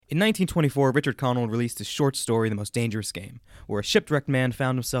In 1924, Richard Connell released his short story, The Most Dangerous Game, where a shipwrecked man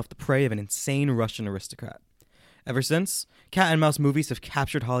found himself the prey of an insane Russian aristocrat. Ever since, cat and mouse movies have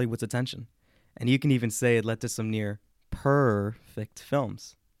captured Hollywood's attention, and you can even say it led to some near perfect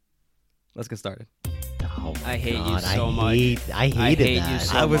films. Let's get started. Oh my I hate you God, so much. I hated hate that. you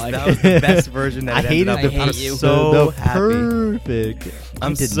so That was much. the best version that I it hated ended up the, with. I I'm hate you. so the happy. Perfect. I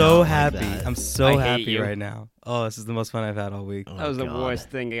I'm did so not like happy. that. I'm so I hate happy you. right now. Oh, this is the most fun I've had all week. Oh That was the God. worst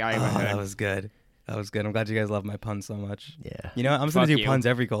thing I ever Oh, heard. that was good. That was good. I'm glad you guys love my puns so much. Yeah. You know, I'm just going Fuck to do you. puns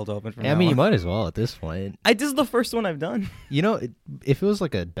every cold open from I now mean, you on. might as well at this point. This is the first one I've done. You know, if it was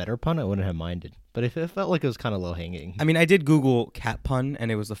like a better pun, I wouldn't have minded. But if it felt like it was kind of low hanging, I mean, I did Google cat pun, and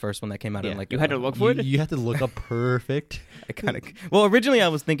it was the first one that came out Yeah. in like You had to look for it? you had to look up perfect. I kind of well, originally I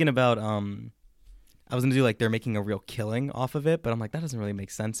was thinking about I was gonna do like they're making a real killing off of it, but I'm like that doesn't really make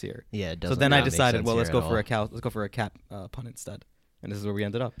sense here. Yeah, it So doesn't. then I make decided, sense well, let's here go at for all. a cow. Let's go for a cat pun instead, and this is where we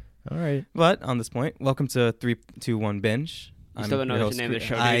ended up. All right. But on this point, welcome to 3, 2, 1 binge. You still don't know your the host, name of the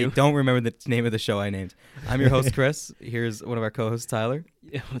show, do I you? don't remember the name of the show I named. I'm your host, Chris. Here's one of our co-hosts, Tyler,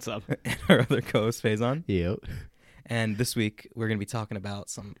 What's up? and our other co-host, Faison. Yep. And this week, we're going to be talking about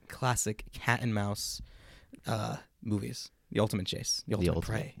some classic cat and mouse movies. The Ultimate Chase. The Ultimate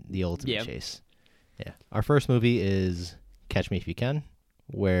Prey. The ultimate Yeah. chase. Yeah. Our first movie is Catch Me If You Can,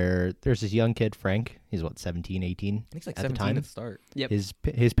 where there's this young kid, Frank. He's what, 17, 18? I think it's like At the 17 time? at the start. Yep.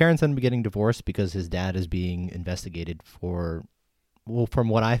 His parents end up getting divorced because his dad is being investigated for, well, from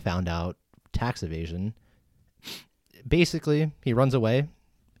what I found out, tax evasion. Basically, he runs away,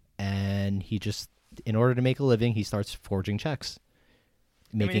 and he just, in order to make a living, he starts forging checks,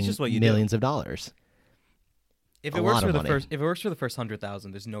 mean, it's making just what you do. millions of dollars. If A it works lot for of the money. first, if it works for the first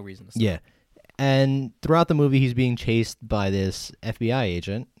 100,000, there's no reason to stop. Yeah. And throughout the movie, he's being chased by this FBI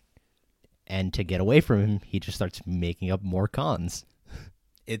agent. And to get away from him, he just starts making up more cons.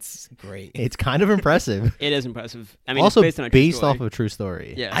 It's great. It's kind of impressive. It is impressive. I mean, Also it's based on a true story. off of a true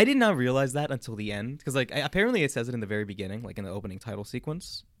story. Yeah. I did not realize that until the end because, like, apparently it says it in the very beginning, like in the opening title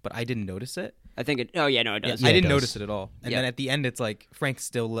sequence, but I didn't notice it. I think it. Oh yeah, no, it does. Yeah, I it didn't does. notice it at all. And Yeah. then at the end, it's like Frank's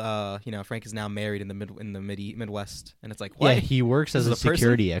still, Frank is now married in the Midwest, and it's like, Yeah, what? he works This as a is a person?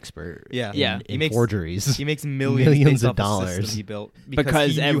 security expert. Yeah. in- Yeah. in He makes- forgeries. He makes millions Millions based of off a system dollars. he built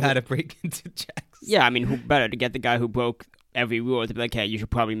Because he knew every- how to break into checks. Yeah, I mean, who better to get the guy who broke every rule to be like, hey, you should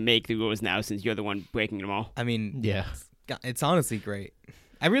probably make the rules now since you're the one breaking them all. I mean, Yeah, it's honestly great.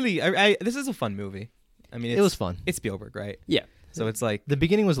 This is a fun movie. I mean, it was fun. It's Spielberg, right? Yeah. So it's like, The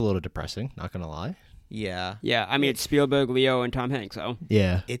beginning was a little depressing, not gonna lie. yeah, Yeah, I mean, it's Spielberg, Leo, and Tom Hanks. So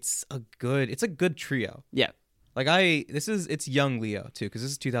Yeah, it's a good trio. yeah, Like it's young Leo too, because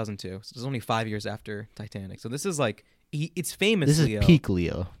this is 2002. So this is only 5 years after Titanic. So this is like it's famous. this is Leo. peak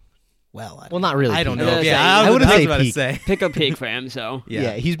Leo. Well, I don't Well, not really I don't peak. know. I was Yeah, gonna say- I I was wouldn't say about to peak. say. pick a peak for him. So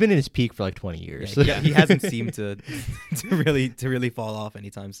Yeah, He's been in his peak for like 20 years. Yeah, he hasn't seemed to really fall off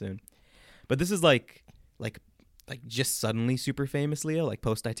anytime soon. But this is like just suddenly super famous Leo, like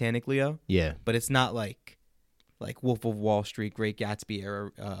post Titanic Leo. Yeah. But it's not like Wolf of Wall Street, Great Gatsby,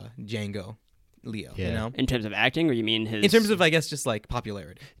 or Django Leo. You Yeah. know, in terms of acting, or you mean his? in terms of I guess just like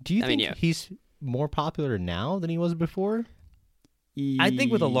popularity. Do you I mean, think yeah. he's more popular now than he was before? I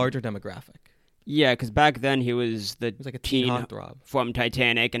think with a larger demographic. Yeah, because back then he was the It was like a teen teen heartthrob. from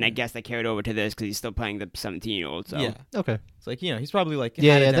Titanic, and I guess that carried over to this because he's still playing the 17-year-old. So Yeah, Okay. it's like he's probably like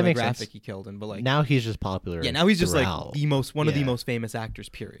Yeah, had a yeah, that makes demographic sense. he killed in, but like Now he's just popular. now he's just throughout. like the most one of the Yeah. most famous actors.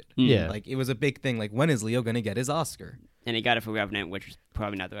 Period. Mm. Yeah. Like it was a big thing. Like when is Leo gonna get his Oscar? and he got it for Revenant, which is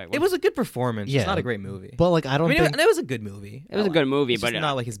probably not the right one. It was a good performance. Yeah. It's not a great movie. But like I I don't mean, think it was a good movie. It was a good movie, It's but just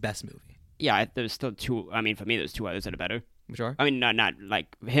not like his best movie. yeah, there's still two. I mean, for me, there's two others that are better. Which are? I mean, not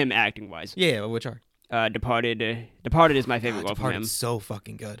like him acting wise. Yeah, which are? Departed. Departed is my favorite role from him. Departed's so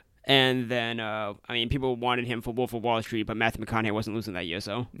fucking good. And then, I mean, people wanted him for Wolf of Wall Street, but Matthew McConaughey wasn't losing that year,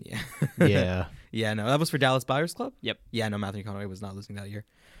 so Yeah. yeah. Yeah, no, that was for Dallas Buyers Club. Yep. Yeah, no, Matthew McConaughey was not losing that year.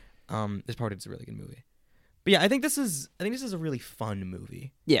 Departed's a really good movie. But yeah, I think this is a really fun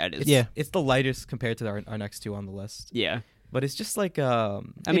movie. yeah, it is. Yeah. It's the lightest compared to our next two on the list. Yeah. But it's just like I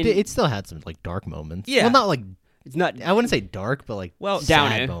mean, it still had some like dark moments. Yeah. Well, not like it's not. I wouldn't say dark, but like Well, sad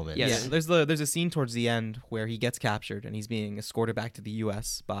downer. moments. Yes. Yeah, there's a scene towards the end where he gets captured and he's being escorted back to the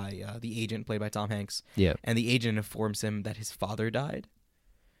U.S. by the agent played by Tom Hanks, Yeah. and the agent informs him that his father died.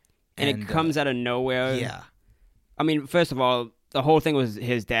 And it comes out of nowhere. Yeah, I mean, first of all, the whole thing was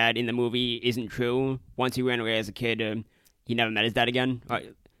his dad in the movie isn't true. Once he ran away as a kid, he never met his dad again.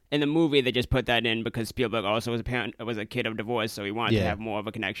 In the movie, they just put that in because Spielberg also was a kid of divorce, so he wanted to Yeah. have more of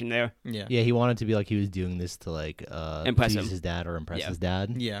a connection there. yeah, Yeah, he wanted to be like he was doing this to like Impress please him. his dad or impress Yeah. his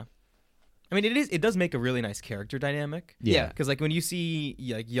dad. yeah. I mean, it does make a really nice character dynamic. Yeah. Because like when you see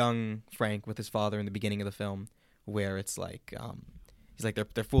like young Frank with his father in the beginning of the film, where it's like he's like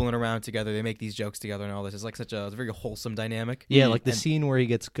they're fooling around together, they make these jokes together and all this. It's like it's a very wholesome dynamic. Yeah, like the And- scene where he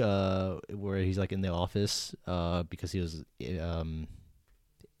gets where he's like in the office because he was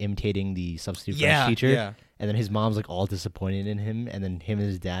imitating the substitute French teacher, Yeah. and then his mom's like all disappointed in him, and then him and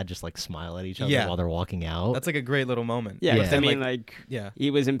his dad just like smile at each other Yeah. while they're walking out. That's like a great little moment. Yeah, 'cause Yeah. I mean, like, like, yeah. he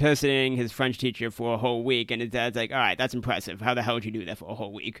was impersonating his French teacher for a whole week, and his dad's like, all right, that's impressive. How the hell did you do that for a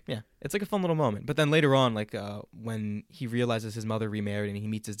whole week? Yeah, it's like a fun little moment. But then later on, like when he realizes his mother remarried and he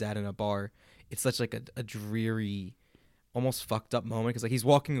meets his dad in a bar, it's such like a dreary, almost fucked up moment because like he's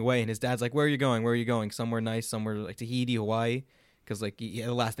walking away and his dad's like, "Where are you going? Where are you going? Somewhere nice, somewhere like Tahiti, Hawaii." Because like the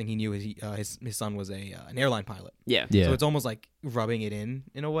last thing he knew is his son was an airline pilot. Yeah. yeah. So it's almost like rubbing it in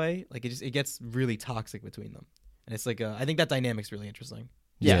a way. Like it gets really toxic between them, and it's like I think that dynamic's really interesting.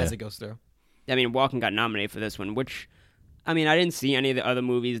 Yeah. as it goes through. I mean, Walken got nominated for this one, which, I mean, I didn't see any of the other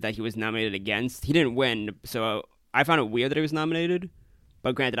movies that he was nominated against. He didn't win, so I found it weird that he was nominated.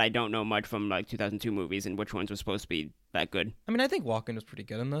 But granted, I don't know much from like 2002 movies and which ones were supposed to be that good. I mean, I think Walken was pretty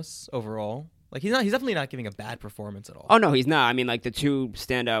good in this overall. Like he's definitely not giving a bad performance at all. Oh no, he's not. I mean, like the two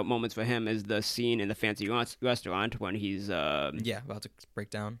standout moments for him is the scene in the fancy restaurant when he's Yeah, about to break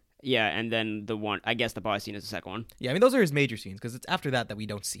down. yeah, and then the one, I guess the bar scene is the second one. Yeah, I mean those are his major scenes because it's after that we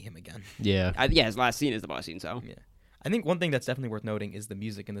don't see him again. yeah. Yeah, his last scene is the bar scene. So Yeah, I think one thing that's definitely worth noting is the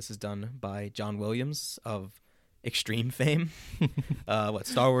music, and this is done by John Williams of Extreme fame.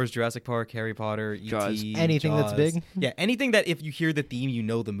 Star Wars, Jurassic Park, Harry Potter, Jaws. E.T., Anything that's Jaws. big? Yeah, anything that if you hear the theme, you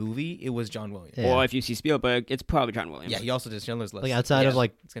know the movie. It was John Williams. Yeah. or if you see Spielberg, it's probably John Williams. Yeah, he also did Schindler's List. Like outside of Yeah.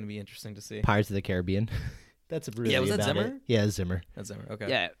 like It's gonna be interesting to see. Pirates of the Caribbean. That's really was that about Zimmer? it. Yeah, Zimmer. That's Zimmer. Okay.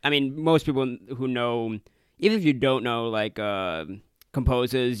 Yeah, I mean, most people who know, even if you don't know, like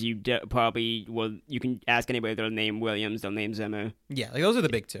composers, you probably will. You can ask anybody; they'll name Williams, they'll name Zimmer. Yeah, like those are the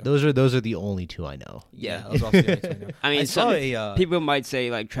big two. Those are the only two I know. Yeah, those are also the only two I know. I mean, saw some a people might say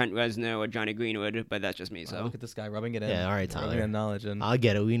like Trent Reznor or Johnny Greenwood, but that's just me. So look at this guy rubbing it in. Yeah, all right, rubbing Tyler. in knowledge and I'll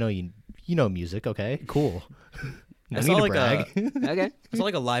get it. We know you know music. Okay, cool. No I need saw to like brag. okay, I saw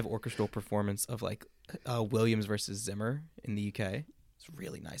like a live orchestral performance of like Williams versus Zimmer in the UK. It's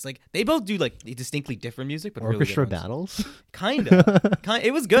really nice. Like they both do like distinctly different music, but Orchestra really good ones. battles. Kinda.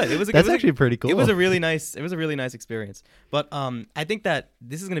 It was good. It was. That's it was actually pretty cool. It was a really nice. It was a really nice experience. But I think that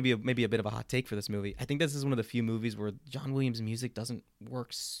this is going to be maybe a bit of a hot take for this movie. I think this is one of the few movies where John Williams' music doesn't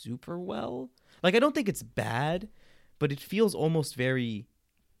work super well. Like I don't think it's bad, but it feels almost very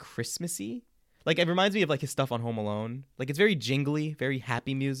Christmassy. Like it reminds me of like his stuff on Home Alone. Like it's very jingly, very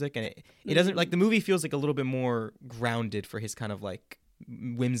happy music, and it doesn't like the movie feels like a little bit more grounded for his kind of like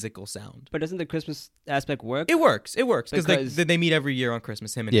whimsical sound. but doesn't the Christmas aspect work? It works because Because- they meet every year on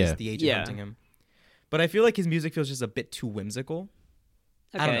Christmas. Him and Yeah. the agent Yeah. hunting him. But I feel like his music feels just a bit too whimsical.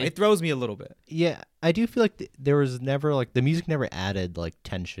 I don't know. Okay. It throws me a little bit. Yeah, I do feel like there was never like the music never added like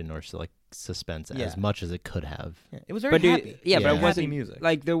tension or like suspense Yeah. as much as it could have. Yeah, it was very But happy. yeah, but Yeah. it Happy wasn't music.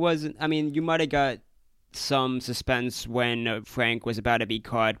 like there wasn't. I mean, you might have got some suspense when Frank was about to be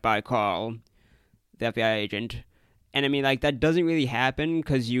caught by Carl, the FBI agent, and I mean, like that doesn't really happen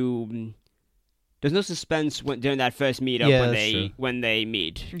because there's no suspense during that first meetup Yeah, when that's true. they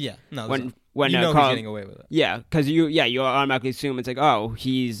meet. Yeah, no. When you know Carl, he's getting away with it. yeah, because you automatically assume it's like, oh,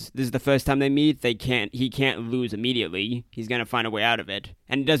 this is the first time they meet. He can't lose immediately. He's gonna find a way out of it,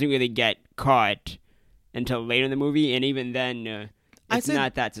 and it doesn't really get caught until later in the movie, and even then, I'd it's say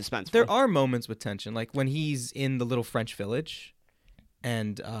not that suspenseful. There are moments with tension, like when he's in the little French village,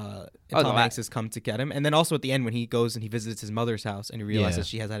 and Tom no, Hanks has come to get him, and then also at the end when he goes and he visits his mother's house and he realizes Yeah.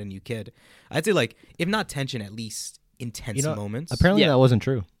 she has had a new kid. I'd say like if not tension, at least intense You know, moments. Apparently Yeah. that wasn't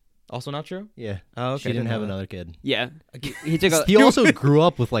true. Also not true. Yeah. Oh, okay. She didn't know have that. another kid. Yeah, he took a. He also grew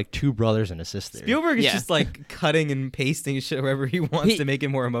up with like two brothers and a sister. Spielberg is Yeah. just like cutting and pasting shit wherever he wants He- to make it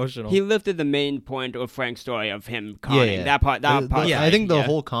more emotional. He lifted the main point of Frank's story of him conning. Yeah. That part. Yeah, I think the yeah.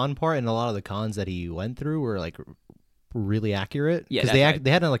 whole con part and a lot of the cons that he went through were like really accurate. Yeah, because that's right.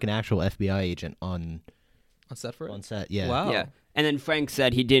 they had like an actual FBI agent on on set for it. set. Yeah, Wow. Yeah, and then Frank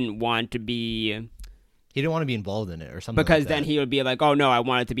said he didn't want to be he didn't want to be involved in it or something. because like then that. he would be like, oh no, I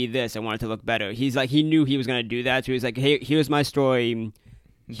want it to be this. I want it to look better. He's like, he knew he was gonna do that, so he was like, hey, here's my story. Don't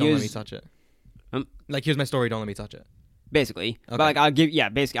let Here's me touch it. Um, Like here's my story. Don't let me touch it. basically. Okay. But like, I'll give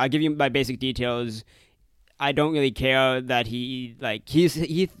you my basic details. I don't really care that he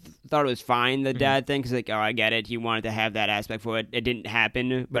thought it was fine the dad thing because like, oh, I get it. He wanted to have that aspect for it. It didn't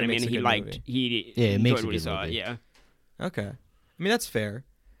happen, but it I makes mean, a he good liked movie. he Yeah, it enjoyed makes a what he good saw. movie. Yeah, Okay. I mean that's fair.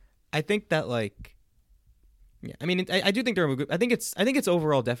 I think that like Yeah, I mean, I do think they're a good. I think it's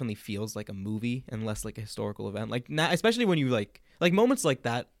overall definitely feels like a movie and less like a historical event. Like now, especially when you like moments like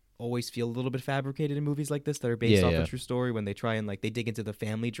that always feel a little bit fabricated in movies like this that are based off a true story. When they try and like they dig into the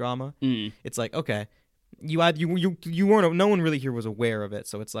family drama, it's like okay, you weren't, no one really here was aware of it,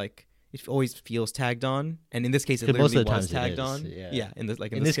 so it's like it always feels tagged on. And in this case, it literally most of the was times tagged on. Yeah. In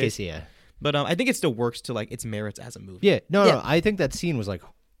this case, yeah. But I think it still works to like its merits as a movie. Yeah, no, I think that scene was like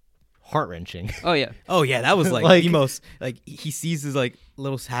heart wrenching. Oh yeah. Oh yeah, that was like, Like- the most like he sees his like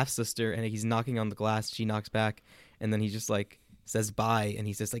little half sister and he's knocking on the glass. She knocks back, and then he just like says bye, and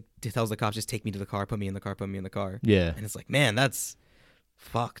he just like tells the cops, just take me to the car, put me in the car, put me in the car. Yeah, And it's like, man, that's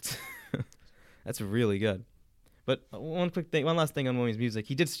fucked. That's really good. But one last thing on Williams' music.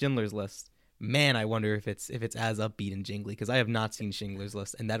 He did Schindler's List. Man, I wonder if it's as upbeat and jingly, because I have not seen Schindler's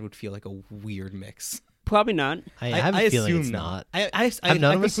List, and that would feel like a weird mix. Probably not. I have a feeling assume it's not. not. I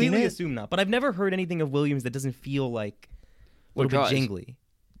none of us seen completely it? assume not. But I've never heard anything of Williams that doesn't feel like a Well, little bit Jaws. jingly.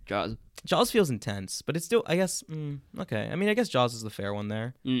 Jaws. Jaws feels intense, but it's still, I guess, okay. I mean, I guess Jaws is the fair one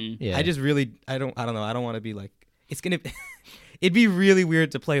there. Yeah, I just really, I don't know. I don't want to be like, it's gonna. It'd be really weird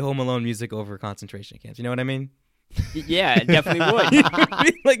to play Home Alone music over concentration camps. You know what I mean? Yeah, it definitely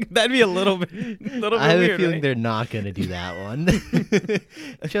would. Like that'd be a little bit I have weird. a feeling right? they're not going to do that one.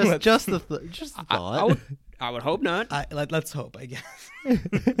 just the thought. I would hope not. Let's hope, I guess.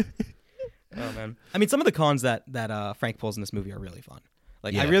 Oh man, I mean, some of the cons that Frank pulls in this movie are really fun.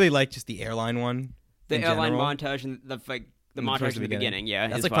 Like I Yeah. really like just the airline one. The in airline general. montage and the In montage towards in the beginning. Yeah,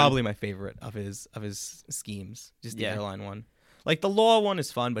 That's is like fun. probably my favorite of his schemes. Just the Yeah. airline one. Like the law one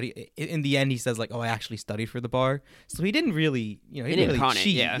is fun, but in the end he says like, "Oh, I actually studied for the bar." So he didn't really, he didn't didn't really con it,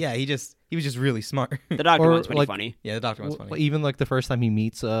 cheat. yeah. He was just really smart. The doctor Or, one's pretty like- funny. Yeah, the doctor one's Well, funny. even like the first time he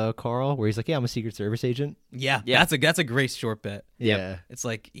meets Carl, where he's like, "Yeah, I'm a Secret Service agent." Yeah, Yeah. that's a great short bit. Yep. Yeah, It's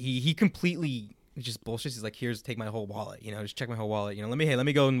like he completely just bullshits. He's like, "Here's, take my whole wallet. Just check my whole wallet. Let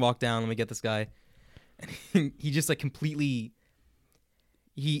me go and walk down. Let me get this guy." And he just like completely.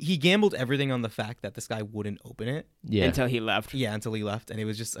 He gambled everything on the fact that this guy wouldn't open it. yeah. Until he left. Yeah, until he left, and it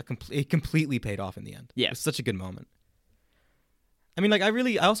was just it completely paid off in the end. Yeah. It was such a good moment. I mean, like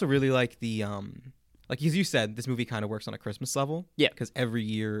I also really like the like as you said, this movie kind of works on a Christmas level. Yeah. Because every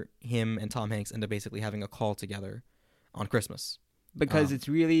year, him and Tom Hanks end up basically having a call together on Christmas. Because it's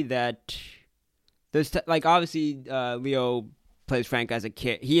really that there's like obviously Leo plays Frank as a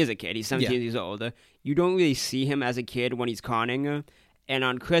kid. He is a kid. He's 17 Yeah. years old. You don't really see him as a kid when he's conning. And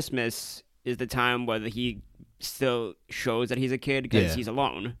on Christmas is the time where he still shows that he's a kid because Yeah. he's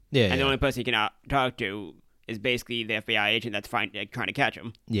alone. Yeah, And the yeah. only person he can talk to is basically the FBI agent that's trying to catch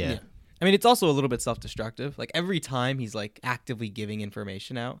him. Yeah. I mean, it's also a little bit self-destructive. Like every time he's like actively giving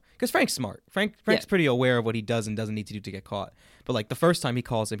information out, because Frank's smart. Frank's Yeah. pretty aware of what he does and doesn't need to do to get caught. But like the first time he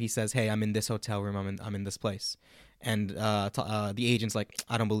calls him, he says, "Hey, I'm in this hotel room. I'm in this place," and the agent's like,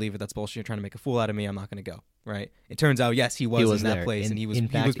 "I don't believe it. That's bullshit. You're trying to make a fool out of me. I'm not going to go." Right? It turns out, yes, he was in that there. place, and he was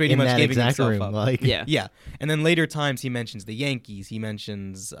fact, pretty in much that giving exact himself room. up. Like, Yeah. Yeah, and then later times he mentions the Yankees. He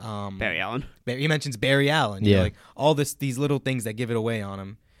mentions Barry Allen. He mentions Barry Allen. You know, Yeah. like all these little things that give it away on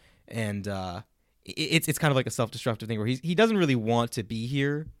him, and it's kind of like a self-destructive thing where he doesn't really want to be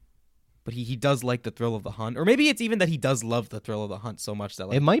here, but he does like the thrill of the hunt, or maybe it's even that he does love the thrill of the hunt so much that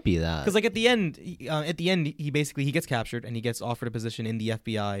like it might be that. because like at the end he basically he gets captured and he gets offered a position in the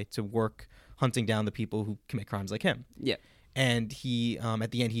FBI to work hunting down the people who commit crimes like him. Yeah. And he at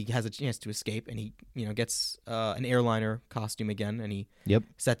the end he has a chance to escape, and he gets an airliner costume again, and he Yep.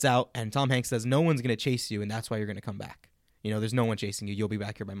 sets out, and Tom Hanks says no one's gonna chase you, and that's why you're gonna come back. There's no one chasing you. You'll be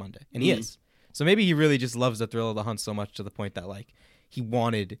back here by Monday, and he is. So maybe he really just loves the thrill of the hunt so much to the point that like he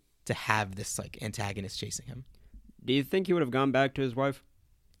wanted to have this like antagonist chasing him. Do you think he would have gone back to his wife?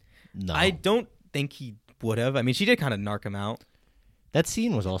 No. I don't think he would have. I mean, she did kind of narc him out. That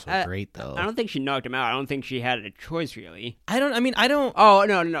scene was also great though. I don't think she knocked him out. I don't think she had a choice, really. I don't. Oh,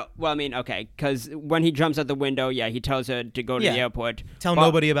 no. Well, I mean, okay, because when he jumps out the window, yeah, he tells her to go to Yeah. the airport. Tell But-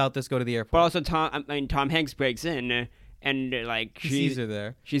 nobody about this. Go to the airport. But also, Tom Hanks breaks in, and like He sees her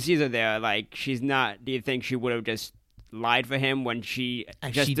there. She sees her there. Like she's not. Do you think she would have just lied for him when she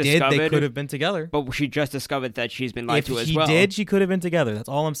If just she discovered? did, they could have been together. But she just discovered that she's been lied If to as she well. did, she could have been together. That's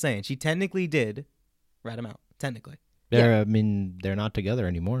all I'm saying. She technically did rat him out. Technically. I mean, they're not together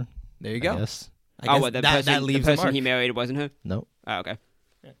anymore. There you I go. guess. I guess what the that person, leaves the a person mark. he married wasn't her? No. Oh, okay.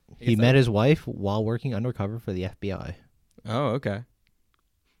 I He guess met his wife while working undercover for the FBI. Oh, okay.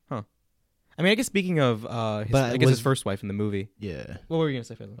 Huh. I mean, I guess speaking of But his was- first wife in the movie. Yeah. What were you gonna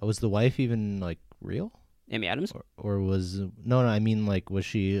say, Faisal? Was the wife even like real? Amy Adams. Or was no? I mean, like, was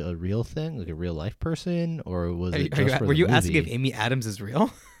she a real thing, like a real life person, or was it just for Were the you asking if movie? Amy Adams is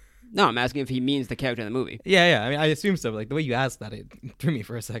real? No, I'm asking if he means the character in the movie. Yeah. I mean, I assume so. But, like the way you asked that, it threw me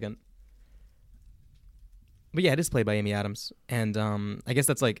for a second. But yeah, it is played by Amy Adams, and I guess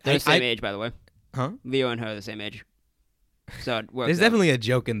that's like They're the same age, by the way. Huh? Leo and her are the same age. So it works There's out. definitely a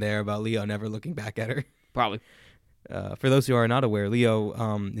joke in there about Leo never looking back at her. Probably. For those who are not aware, Leo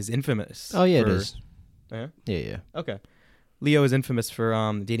is infamous. Oh yeah, for, it is. Yeah? Yeah. Okay. Leo is infamous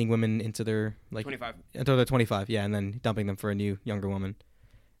for dating women into their 25. until they're 25, yeah, and then dumping them for a new younger woman.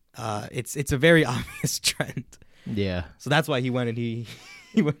 It's a very obvious trend. Yeah. So that's why he went and he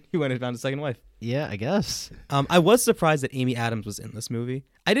went and found a second wife. Yeah, I guess. I was surprised that Amy Adams was in this movie.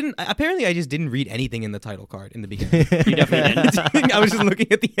 Apparently I just didn't read anything in the title card in the beginning. You definitely didn't. I was just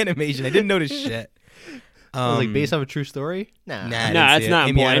looking at the animation. I didn't notice shit. I was like, based off a true story? Nah. Nah, I Nah, didn't that's see it. not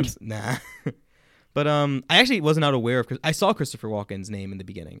Amy important. Adams, nah. But I actually was not aware of. I saw Christopher Walken's name in the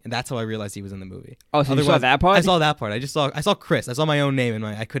beginning, and that's how I realized he was in the movie. Oh, so you saw Otherwise, that part? I saw that part. I saw Chris. I saw my own name, and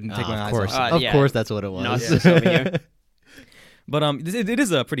I couldn't take my of eyes course. off. it. Of Yeah. course, that's what it was. Narcissist over here. But it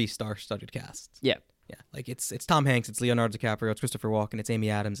is a pretty star-studded cast. Yeah. Yeah, like it's Tom Hanks, it's Leonardo DiCaprio, it's Christopher Walken, it's Amy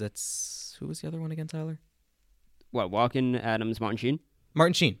Adams, it's who was the other one again? Tyler? What, Walken, Adams, Martin Sheen?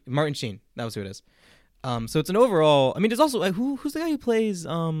 Martin Sheen. That was who it is. So it's an overall. I mean, there's also who's the guy who plays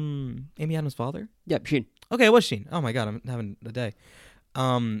Amy Adams' father? Yep, Sheen. Okay, it was Sheen. Oh my god, I'm having a day.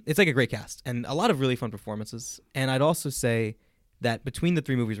 It's like a great cast and a lot of really fun performances. And I'd also say that between the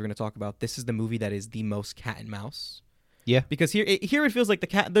three movies we're going to talk about, this is the movie that is the most cat and mouse. Yeah. Because here it feels like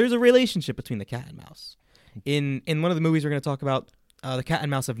there's a relationship between the cat and mouse. In one of the movies we're going to talk about, the cat and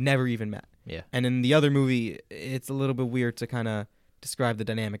mouse have never even met. Yeah. And in the other movie, it's a little bit weird to kind of describe the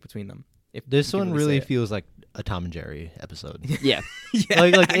dynamic between them. If This you can one really say it. feels like a Tom and Jerry episode. Yeah. yeah,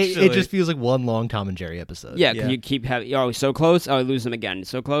 it actually. just feels like one long Tom and Jerry episode. Yeah, Yeah. because you keep having, oh, so close, oh, I lose him again.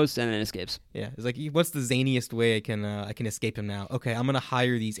 So close, and then escapes. Yeah, it's like, what's the zaniest way I can escape him now? Okay, I'm gonna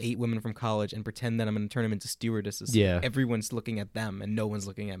hire these 8 women from college and pretend that I'm gonna turn them into stewardesses. Yeah. Everyone's looking at them and no one's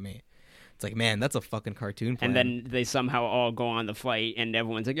looking at me. It's like, man, that's a fucking cartoon plan. And then they somehow all go on the flight, and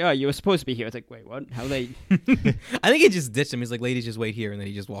everyone's like, oh, you were supposed to be here. It's like, wait, what? How they... I think he just ditched him. He's like, ladies, just wait here, and then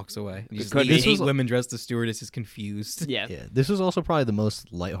he just walks away. And you just Could leave be. 8 women dressed as stewardesses confused. Yeah. Yeah. This was also probably the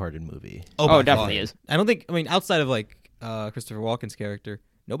most lighthearted movie. Oh, by it definitely far. is. I don't think. I mean, outside of like Christopher Walken's character,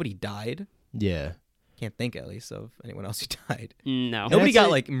 nobody died. Yeah. Can't think at least of anyone else who died. No. Nobody I'd got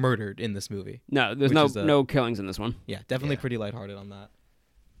say- like murdered in this movie. No, there's Which is, no killings in this one. Yeah, definitely Yeah. pretty lighthearted on that.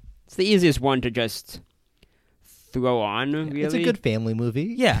 It's the easiest one to just throw on, really. It's a good family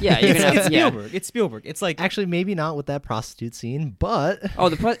movie. Yeah, Yeah, you it's, can have- it's yeah. Spielberg. It's Spielberg. It's like Actually, maybe not with that prostitute scene, but Oh,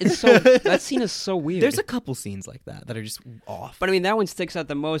 it's so... that scene is so weird. there's a couple scenes like that are just off. But I mean, that one sticks out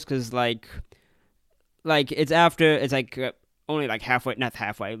the most because, like it's after, it's like only like halfway, not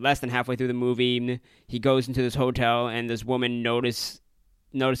halfway, less than halfway through the movie, he goes into this hotel and this woman notices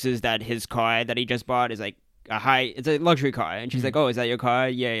that his car that he just bought is like it's a luxury car. And she's like, oh, is that your car?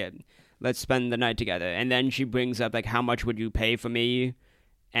 Yeah. Let's spend the night together. And then she brings up, like, how much would you pay for me?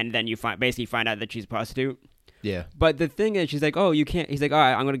 And then you basically find out that she's a prostitute. yeah. But the thing is, she's like, oh, you can't. He's like, all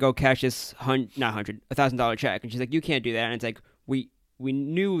right, I'm going to go cash this $1,000 check. And she's like, you can't do that. And it's like, we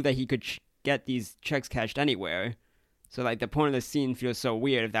knew that he could get these checks cashed anywhere. So, like, the point of the scene feels so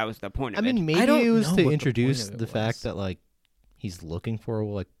weird if that was the point I of it. mean, maybe don't it was know to what the introduce point of it the was. fact that like he's looking for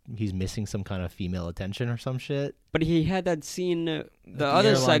like he's missing some kind of female attention or some shit. But he had that scene, the the other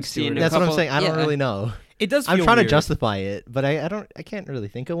airline sex scene. stewardess. That's what I'm couple- saying. I don't yeah. really know. It does. I'm feel trying to weird. justify it, but I can't really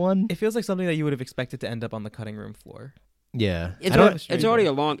think of one. It feels like something that you would have expected to end up on the cutting room floor. Yeah. It's, I don't, strange already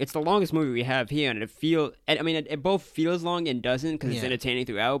one. it's the longest movie we have here, and it both feels long and doesn't because it's Yeah. entertaining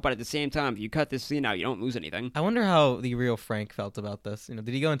throughout. But at the same time, if you cut this scene out, you don't lose anything. I wonder how the real Frank felt about this. You know,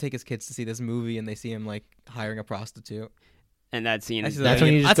 did he go and take his kids to see this movie and they see him like hiring a prostitute? And that scene, That's that's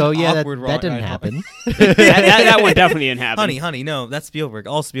when you just That's go, an yeah, awkward that didn't ride happen. that one definitely didn't happen. Honey, no, that's Spielberg.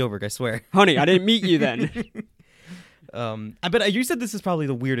 All Spielberg, I swear. Honey, I didn't meet you then. I bet you said this is probably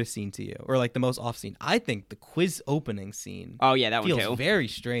the weirdest scene to you, or like the most off scene. I think the quiz opening scene Oh yeah, that one feels too. very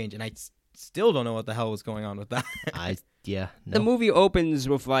strange, and I still don't know what the hell was going on with that. Yeah. The No. movie opens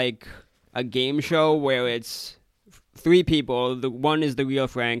with like a game show where it's 3 people. The one is the real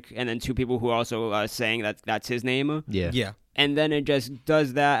Frank, and then 2 people who also are saying that that's his name. Yeah. Yeah, And then it just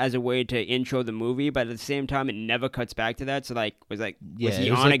does that as a way to intro the movie, but at the same time, it never cuts back to that. So like, was Yeah, he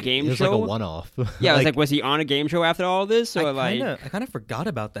it was on like, a game it was show? like a one-off. Yeah, I was like, was he on a game show after all this, or I kind of forgot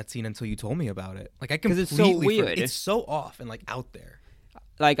about that scene until you told me about it. Like I 'Cause completely it's so weird. It's so off and like out there.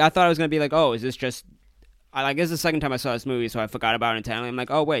 like I thought I was gonna be like, oh, is this just? I guess the second time I saw this movie, so I forgot about it entirely. I'm like,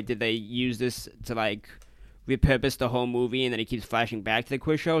 oh wait, did they use this to like repurposed the whole movie and then he keeps flashing back to the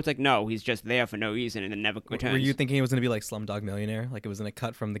quiz show. It's like, no, he's just there for no reason and then never returns. Were you thinking it was gonna be like Slumdog Millionaire? Like it was gonna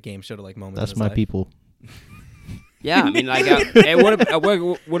cut from the game show to like moments. That's in his my life? people. Yeah, I mean, like,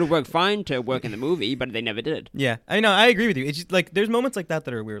 it would have worked fine to work in the movie, but they never did. Yeah, I know. I agree with you. It's just like there's moments like that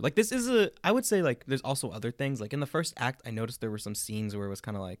are weird. Like this is I would say like there's also other things. Like in the first act, I noticed there were some scenes where it was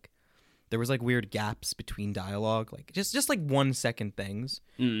kind of like there was like weird gaps between dialogue, like just like 1 second things,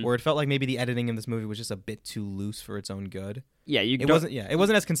 where it felt like maybe the editing in this movie was just a bit too loose for its own good. Yeah, It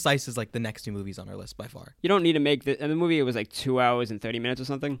wasn't as concise as like the next two movies on our list by far. You don't need to make the movie. It was like 2 hours and 30 minutes or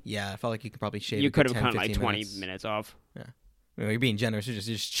something. Yeah, I felt like you could probably shave. You a could good have 10, cut like 15 20 minutes off. Yeah, I mean, you're being generous. You're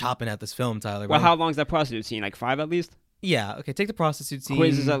just chopping at this film, Tyler. Well, Right? how long is that prostitute scene? Like 5 at least. Yeah. Okay. Take the prostitute scene.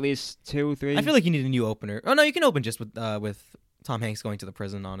 Quizzes at least 2, 3. I feel like you need a new opener. Oh no, you can open just with Tom Hanks going to the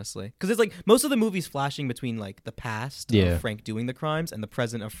prison, honestly, because it's like most of the movies flashing between like the past Yeah. of Frank doing the crimes and the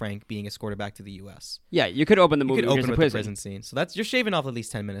present of Frank being escorted back to the U.S. Yeah, you could open the You movie could with open just with a the prison. prison scene, so that's you're shaving off at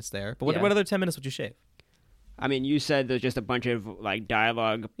least 10 minutes there. But what Yeah. other 10 minutes would you shave? I mean, you said there's just a bunch of like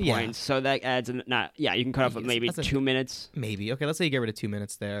dialogue Yeah. points, so that adds you can cut off Yes, maybe that's a- 2 minutes. Maybe. Okay, let's say you get rid of 2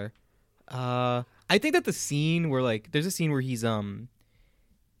 minutes there. I think that the scene where like there's a scene where he's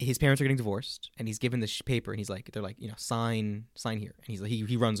his parents are getting divorced and he's given the paper and he's like they're like sign here and he's like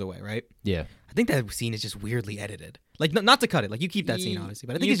he runs away, right? Yeah. I think that scene is just weirdly edited. Like not to cut it, like you keep that scene obviously,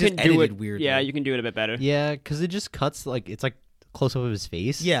 but I think You it's just can do edited it weirdly. Yeah, you can do it a bit better. Yeah, because it just cuts like it's like close up of his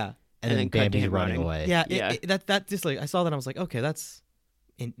face. Yeah. and and then then cut bam, to he's him running running. away. Yeah, Yeah. that just like I saw that and I was like, okay, that's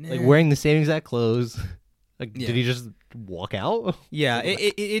like wearing the same exact clothes. Like, Yeah. did he just walk out? Yeah,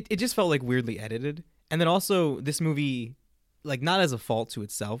 it just felt like weirdly edited. And then also this movie, like not as a fault to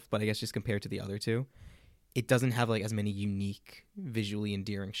itself, but I guess just compared to the other two, it doesn't have like as many unique, visually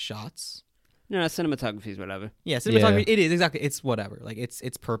endearing shots. No, cinematography is whatever. Yeah, cinematography. Yeah. It is exactly. It's whatever. Like it's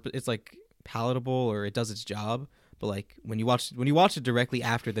purpose. It's like palatable or it does its job. But like when you watch it directly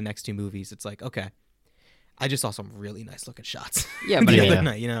after the next two movies, it's like okay, I just saw some really nice looking shots. Yeah, the but Yeah. other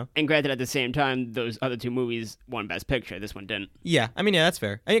night, you know. And granted, at the same time, those other two movies won Best Picture. This one didn't. Yeah, I mean, yeah, that's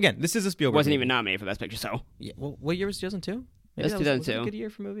fair. And again, this is a Spielberg. Wasn't movie. even nominated for Best Picture, so Yeah. Well, what year was 2002? Maybe That's that was it a 2002. good year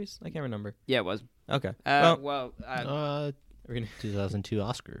for movies. I can't remember. yeah, it was. Okay. Well, we're gonna. 2002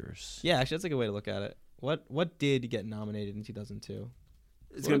 Oscars. Yeah, actually, that's a good way to look at it. What did get nominated in 2002?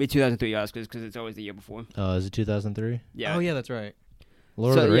 it's gonna be 2003 Oscars because it's always the year before. Is it 2003? Yeah. Oh yeah, that's right.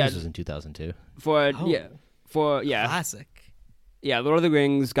 Lord So, of the yeah. Rings was in 2002. For Oh. yeah, Classic. Lord of the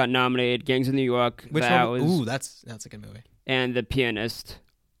Rings got nominated. Gangs of New York. Which that one? was, Ooh, that's a good movie. and The Pianist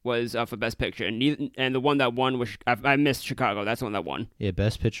was up for Best Picture. And the one that won was I missed Chicago. That's the one that won. Yeah,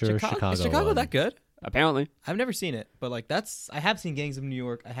 Best Picture, Chicago. Is Chicago won. that good? Apparently. I've never seen it, but like I have seen Gangs of New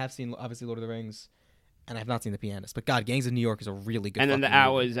York. I have seen obviously Lord of the Rings, and I have not seen The Pianist. But God, Gangs of New York is a really good. And then the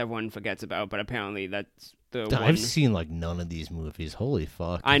fucking movie. Hours everyone forgets about, but apparently that's the Dude, one. I've seen like none of these movies. Holy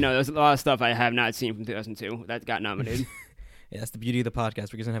fuck. I know there's a lot of stuff I have not seen from 2002 that got nominated. Yeah, that's the beauty of the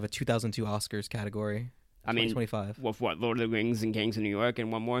podcast. We're gonna have a 2002 Oscars category. I mean, 2025. with what, Lord of the Rings and Gangs of New York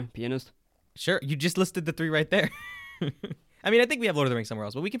and one more, Pianist? Sure, you just listed the three right there. I mean, I think we have Lord of the Rings somewhere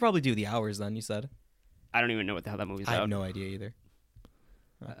else, but we could probably do The Hours then. You said. I don't even know what the hell that movie's I have about. no idea either.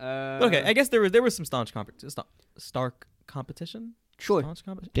 But Okay, I guess there was some stark competition. Sure. Staunch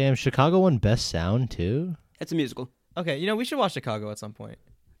competition. Damn, Chicago won Best Sound too. It's a musical. Okay, we should watch Chicago at some point.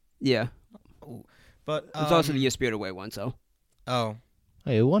 Yeah. But It's also the year Spirit Away one, so. Oh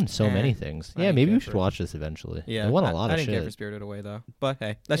Hey, it won so Eh, many things. I Yeah, didn't maybe care we for should it. watch this eventually. yeah, It won a lot I of didn't care for shit. Spirited Away though. But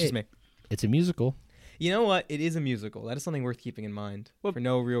hey, that's just me. It's a musical. You know what? It is a musical. That is something worth keeping in mind Well- for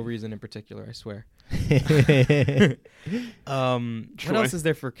no real reason in particular. I swear. yeah, What Sure. else is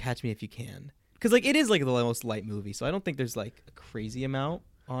there for Catch Me If You Can? Because like it is like the most light movie, so I don't think there's like a crazy amount.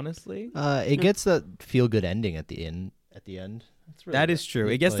 Honestly, it gets that feel good ending at the end. That's really that good. is true.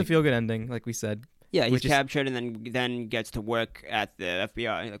 It It's gets the like- feel good ending, like we said. Yeah, he's Which is- captured and then gets to work at the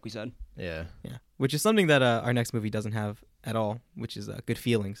FBI, like we said. Yeah. Yeah, which is something that our next movie doesn't have at all, which is Good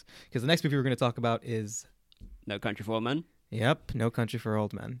Feelings. Because the next movie we're going to talk about is No Country for Old Men. No Country for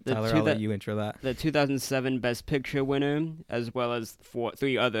Old Men. The Tyler, two I'll let that- you intro that. The 2007 Best Picture winner, as well as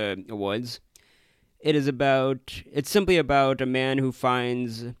three other awards. It's simply about a man who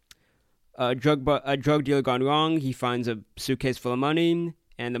finds a drug dealer gone wrong. He finds a suitcase full of money,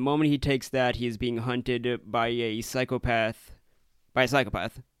 and the moment he takes that, he is being hunted by a psychopath.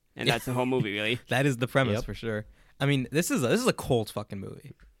 And that's the whole movie, really. That is the premise Yep. for sure. I mean, this is a cold fucking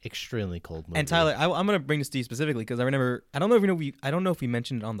movie. Extremely cold movie. And Tyler, I'm gonna bring this to you specifically because I don't know if we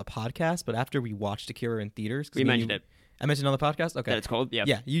mentioned it on the podcast, but after we watched Akira in theaters, 'cause We me and mentioned you- it. I mentioned it on the podcast. Okay, That it's cold. Yeah.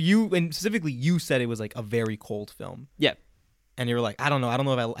 yeah. You and specifically you said it was like a very cold film. Yeah. and you were like, I don't know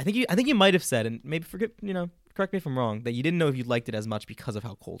if I think you might have said, and maybe correct me if I'm wrong, that you didn't know if you liked it as much because of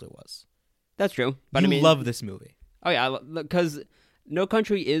how cold it was. That's true. But You I mean, love this movie. Oh yeah, because No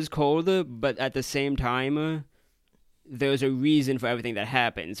Country is cold, but at the same time, there's a reason for everything that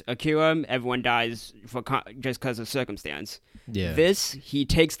happens. Akira, everyone dies just because of circumstance. Yeah. This, he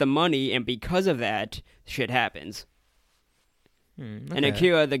takes the money, and because of that, shit happens. And Okay.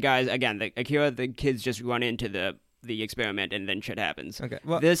 Akira, the kids just run into the experiment, and then shit happens. Okay.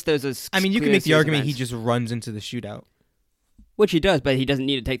 Well, There's a I mean, you can clear make the series of argument he events. just runs into the shootout. Which he does, but he doesn't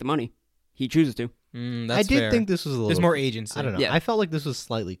need to take the money. He chooses to. That's I did fair. think this was a little. There's more agency. I don't know. Yeah. I felt like this was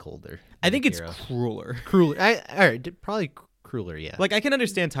slightly colder. I think than it's Akira. crueler. crueler. All right, probably crueler. Yeah. Like, I can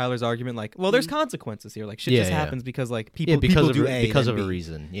understand Tyler's argument. Like, well, there's consequences here. Like, shit Yeah, just yeah. happens because like people yeah, because people of do A because then of a B.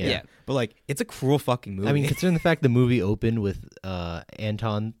 reason. Yeah. Yeah. But like, it's a cruel fucking movie. I mean, considering the fact the movie opened with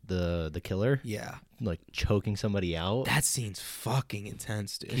Anton the killer yeah, like choking somebody out. that scene's fucking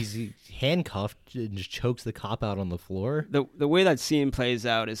intense, dude. He's handcuffed and just chokes the cop out on the floor. The way that scene plays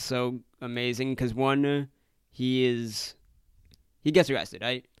out is so amazing because one, he gets arrested,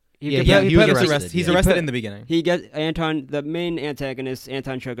 right? Yeah, he was gets arrested, He's yeah. arrested He put- in the beginning. He gets the main antagonist,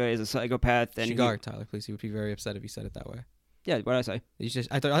 Anton Sugar, is a psychopath. And Sugar, Tyler, please. He would be very upset if you said it that way. yeah, what did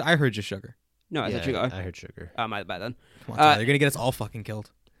I say? I heard just sugar. No, I Yeah, said Sugar. I heard sugar. My bad then. Come on, Tyler, you're gonna get us all fucking killed.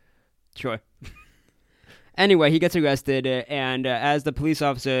 Sure. Anyway, he gets arrested, and as the police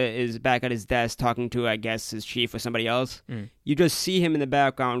officer is back at his desk talking to, I guess, his chief or somebody else, you just see him in the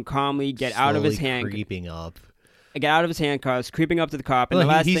background calmly get out of his Slowly creeping up. handcuffs, creeping up to the cop, and Well,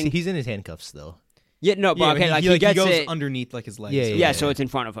 the last he's thing. He's in his handcuffs still. Yeah, no, but okay, like he gets goes it. underneath like his legs. Yeah, or Yeah, whatever. so it's in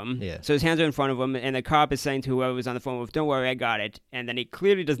front of him. Yeah. So his hands are in front of him, and the cop is saying to whoever was on the phone with, "Don't worry, I got it." And then he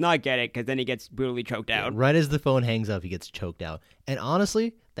clearly does not get it because then he gets brutally choked out. Right as the phone hangs up, he gets choked out. And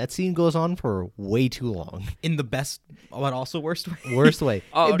honestly, that scene goes on for way too long. in the best, but also worst way. Worst way.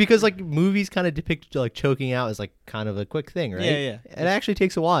 Oh. Because like movies kind of depict like choking out as like kind of a quick thing, right? Yeah, yeah. It actually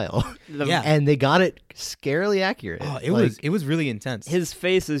takes a while. Yeah. And they got it scarily accurate. Oh, Like, it was really intense. His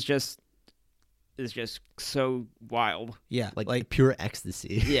face is just so wild. yeah, like pure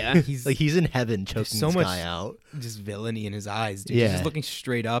ecstasy. Yeah. he's Like he's in heaven choking so this much- guy out. just villainy in his eyes, dude. He's Yeah. just looking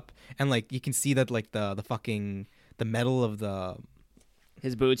straight up, and like you can see that like the fucking the metal of the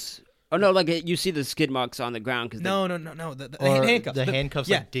His boots. Oh no! Like you see the skid marks on the ground because no the Or handcuffs. the handcuffs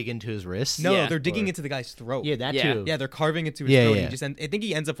yeah. like dig into his wrists. No, Yeah. they're digging Or- into the guy's throat. Yeah, that Yeah. too. Yeah, they're carving into his Yeah, throat. yeah. I think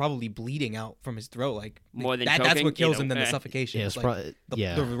he ends up probably bleeding out from his throat. Like More than that's choking, what kills you him know, than the eh. suffocation. Yeah, It's it's like pro- the,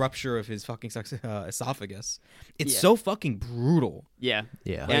 yeah. the rupture of his fucking esophagus. It's Yeah. so fucking brutal. Yeah.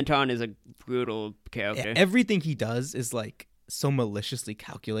 Yeah. Anton is a brutal character. Everything he does is like so maliciously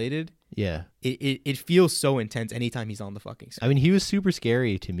calculated. Yeah. It feels so intense anytime he's on the fucking screen. I mean, he was super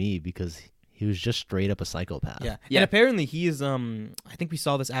scary to me because he was just straight up a psychopath. Yeah. Yeah. And apparently he is I think we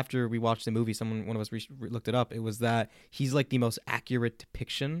saw this after we watched the movie. One of us looked it up. It was that he's like the most accurate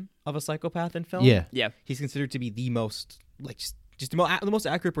depiction of a psychopath in film. Yeah. Yeah. He's considered to be the most like just the most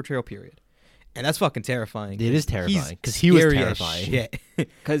accurate portrayal period. And that's fucking terrifying. It is He's terrifying because he was scary as terrifying. shit.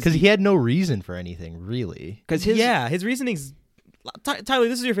 Because he had no reason for anything, really. Because his his reasoning's Tyler,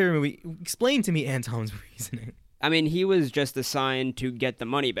 this is your favorite movie. Explain to me Anton's reasoning. I mean, he was just assigned to get the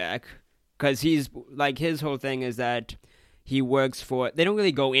money back because he's like his whole thing is that he works for. They don't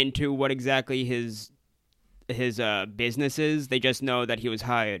really go into what exactly his business is. They just know that he was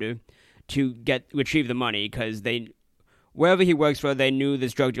hired to retrieve the money because wherever he works for, they knew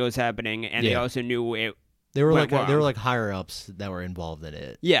this drug deal was happening, and they Yeah. also knew it. They were Went like wrong. higher ups that were involved in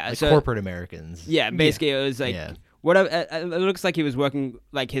it. Yeah, like so- corporate Americans. Yeah, basically, it was like Yeah. whatever. It looks like he was working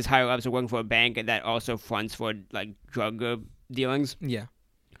like his higher ups are working for a bank that also fronts for like drug dealings. Yeah.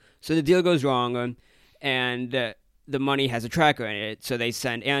 So the deal goes wrong, and the money has a tracker in it, so they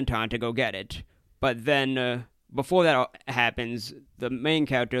send Anton to go get it. But then, before that happens, the main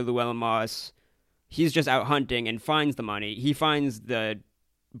character, Llewellyn Moss, he's just out hunting and finds the money. He finds the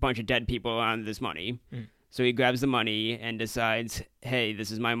bunch of dead people on this money. So he grabs the money and decides, hey, this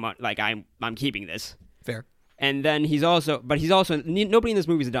is my money. Like, I'm keeping this. Fair. And then he's also nobody in this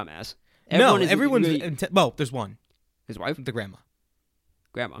movie is a dumbass. Everyone's really- well, there's one. his wife, The grandma.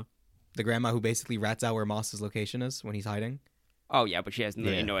 The grandma who basically rats out where Moss's location is when he's hiding. Oh yeah, but she has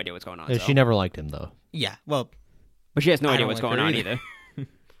Yeah. no idea what's going on. Yeah, so. She never liked him though. Yeah, well, But she has no I idea don't what's like going her on either. either.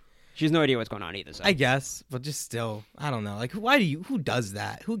 She has no idea what's going on either. So. I guess, but just still, I don't know. Like, who does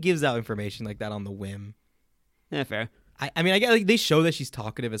that? Who gives out information like that on the whim? Yeah, fair. I mean, I get like they show that she's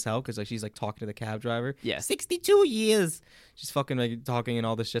talkative as hell because like she's like talking to the cab driver. Yeah. 62 years. She's fucking like talking and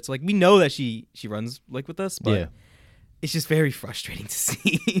all this shit. So like we know that she runs like with us, but Yeah. it's just very frustrating to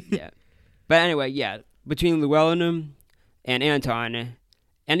see. Yeah. But anyway, yeah. Between Llewellyn and Anton,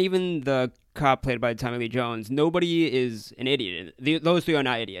 and even the cop played by Tommy Lee Jones, nobody is an idiot. Those three are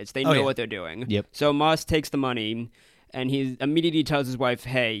not idiots. They know what they're doing. Yep. So Moss takes the money, and he immediately tells his wife,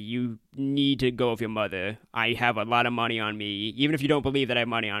 hey, you need to go with your mother. I have a lot of money on me. Even if you don't believe that I have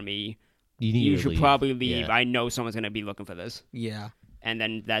money on me, you should probably leave. Yeah. I know someone's going to be looking for this. Yeah. And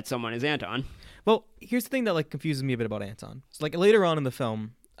then that someone is Anton. Well, here's the thing that like confuses me a bit about Anton. So like later on in the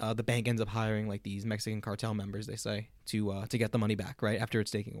film, the bank ends up hiring like these Mexican cartel members, they say, to get the money back, right? After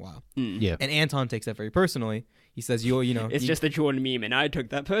it's taking a while. Yeah. And Anton takes that very personally. He says, you know, It's just the Jordan meme, and I took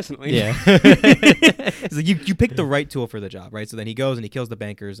that personally. Yeah. he's like, you picked the right tool for the job, right? So then he goes and he kills the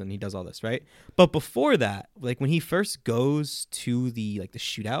bankers and he does all this, right? But before that, like when he first goes to the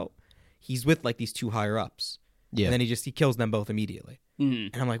shootout, he's with like these two higher ups. Yeah. And then he kills them both immediately.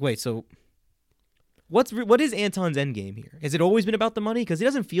 Mhm. And I'm like, wait, so what is Anton's end game here? Has it always been about the money? Because he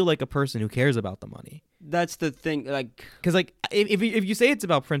doesn't feel like a person who cares about the money. That's the thing. Like, Because like if you say it's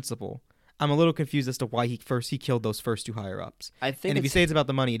about principle, I'm a little confused as to why he killed those first two higher ups. I think And if you say it's about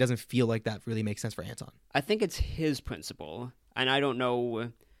the money, it doesn't feel like that really makes sense for Anton. I think it's his principle, and I don't know,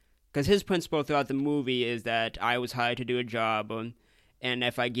 because his principle throughout the movie is that I was hired to do a job, and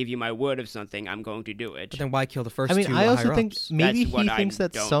if I give you my word of something, I'm going to do it. But then why kill the first I mean, two I also higher think ups? maybe That's what he I thinks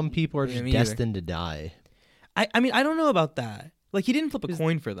that don't- some people are Yeah, just me neither. destined to die. I mean, I don't know about that. Like, he didn't flip a Is-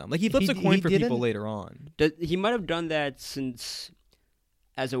 coin for them. Like, he flips a he coin for people didn't? later on. He might have done that since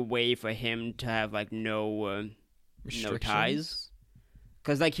as a way for him to have like no Restrictions? ties.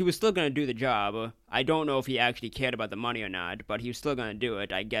 Because, like, he was still going to do the job. I don't know if he actually cared about the money or not, but he was still going to do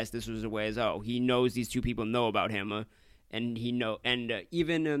it. I guess this was a way as, he knows these two people know about him. And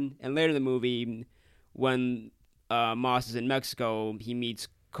even and later in the movie, when Moss is in Mexico, he meets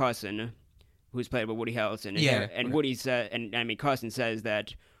Carson, who's played by Woody Harrelson. Yeah, And okay. Woody said, Carson says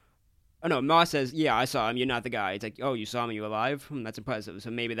that, oh no, Moss says, yeah, I saw him, you're not the guy. It's like, oh, you saw him, you alive? That's impressive. So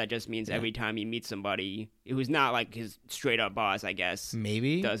maybe that just means every time he meets somebody who's not like his straight up boss, I guess,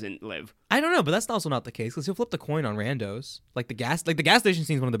 Maybe. doesn't live. I don't know, but that's also not the case because he'll flip the coin on randos. Like the gas station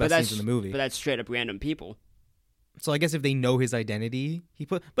scene is one of the best scenes in the movie. But that's straight up random people. So I guess if they know his identity,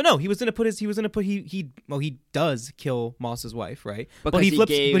 But no, he does kill Moss's wife, right? Because but he he flips.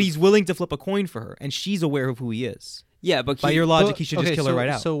 gave- But he's willing to flip a coin for her, and she's aware of who he is. Yeah, but By your logic, he should just kill her right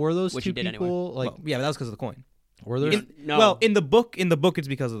out. So were those Which two he did anyway. people like? Well, yeah, but that was because of the coin. Were there? No. Well, in the book, it's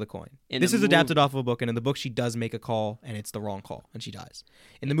because of the coin. In This the is adapted off of a book, and in the book, she does make a call, and it's the wrong call, and she dies.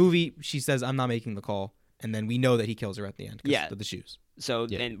 In the movie, she says, "I'm not making the call," and then we know that he kills her at the end. 'Cause Yeah. of the shoes. So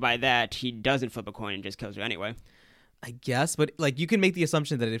Yeah. and by that, he doesn't flip a coin and just kills her anyway. I guess, but like you can make the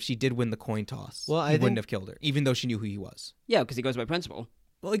assumption that if she did win the coin toss, Well, he I wouldn't think- have killed her, even though she knew who he was. Yeah, because he goes by principle.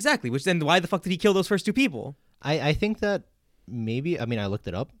 Well, exactly. Which then, why the fuck did he kill those first two people? I think that maybe. I mean, I looked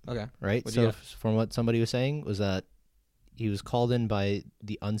it up. Okay. Right. What'd you So get? from what somebody was saying was that he was called in by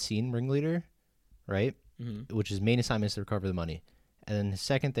the unseen ringleader, right? Mm-hmm. Which his main assignment is to recover the money, and then his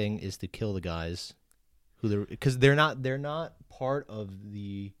second thing is to kill the guys because they're not part of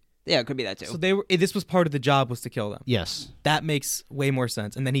the. Yeah, it could be that too. So this was part of the job, was to kill them. Yes. That makes way more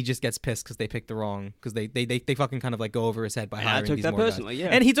sense. And then he just gets pissed because they picked the wrong, because they fucking kind of like go over his head by And I hiring took these that more guys. personally, yeah.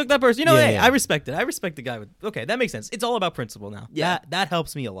 And he took that person. You know, Yeah, hey, yeah. I respect it. I respect the guy with. Okay, that makes sense. It's all about principle now. Yeah. That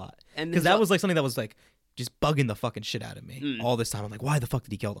helps me a lot. And Because there's that was like something that was like just bugging the fucking shit out of me Mm. all this time. I'm like, why the fuck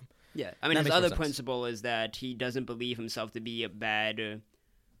did he kill them? Yeah, I mean, That his makes more other sense. principle is that he doesn't believe himself to be a bad.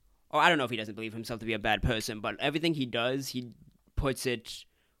 Or I don't know if he doesn't believe himself to be a bad person, but everything he does, he puts it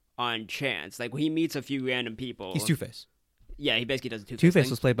on chance. Like when he meets a few random people. He's Two-Face. Yeah, he basically does a Two-Face. Two-Face thing.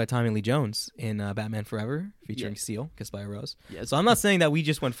 was played by Tommy Lee Jones in Batman Forever, featuring Yeah. Seal, Kissed by a Rose. Yes. So I'm not saying that we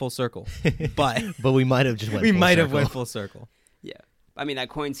just went full circle, but But we might have just went. we full might have circle. went full circle. Yeah, I mean that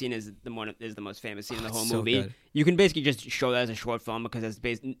coin scene is the most famous scene in the Oh, whole it's so movie. good. You can basically just show that as a short film because it's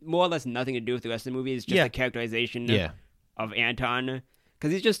based more or less nothing to do with the rest of the movie. It's just Yeah. the characterization Yeah. of Anton,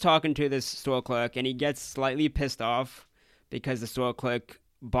 because he's just talking to this store clerk and he gets slightly pissed off because the store clerk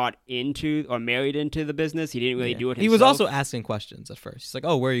bought into or married into the business. He didn't really do it himself. He was also asking questions at first. He's like,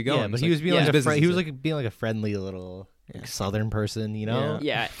 "Oh, where are you going?" Yeah, but It's he was being yeah, like a business he was is- like being like a friendly little Yeah. Southern person, you know.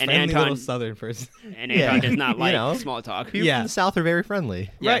 Yeah, and friendly little Anton Southern person. and Yeah, Anton does not you like know. small talk. People Yeah. from the South are very friendly.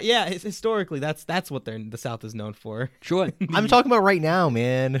 Yeah. Right? Yeah. Historically, that's what the South is known for. Sure. I'm talking about right now,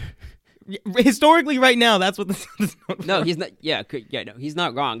 man. Historically, right now, that's what the South is known for. No, he's not. Yeah, no, he's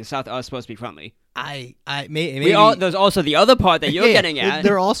not wrong. The South are supposed to be friendly. Maybe There's also the other part that you're Yeah, getting at.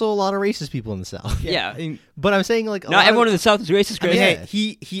 There are also a lot of racist people in the South. Yeah. I mean, But I'm saying like a Not lot everyone of, in the South is racist, I mean, Chris. Yeah.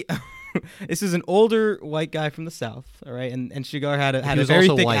 hey, he this is an older white guy from the South, all right, and Shigar had a was very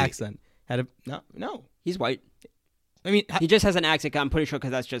also thick white. accent. No. He's white. I mean, He just has an accent. I'm pretty sure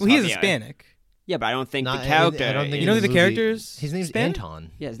because that's just well, he is Javier. Hispanic. Yeah, but I don't think Not- the character. I don't think You in don't the think the movie- character's His name's Spanish?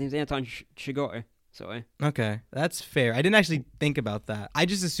 Anton. Yeah, his name's Anton Chigurh. So Okay, that's fair. I didn't actually think about that. I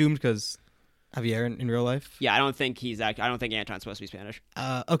just assumed because Javier in real life. yeah, I don't think he's I don't think Anton's supposed to be Spanish.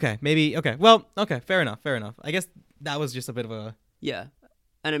 Okay, maybe. Okay, well, okay, fair enough. I guess that was just a bit of a. Yeah,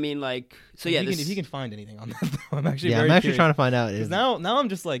 and I mean like so. Yeah, if you can find anything on that, though, I'm actually Yeah, very I'm actually curious. trying to find out. Because now I'm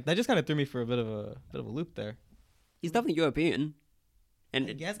just like that. Just kind of threw me for a bit of a loop there. he's definitely European. And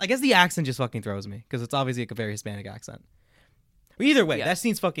I guess the accent just fucking throws me because it's obviously like a very Hispanic accent. But either way, Yeah. that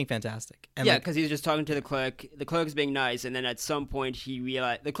scene's fucking fantastic. And yeah, like, because he's just talking to the clerk. The clerk's being nice, and then at some point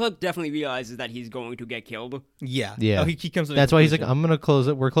the clerk definitely realizes that he's going to get killed. yeah. Yeah. Oh, he comes. to the That's why he's like, conclusion. I'm gonna close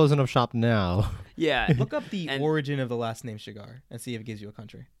it. We're closing up shop now. Yeah, Look up the And- origin of the last name Shigar and see if it gives you a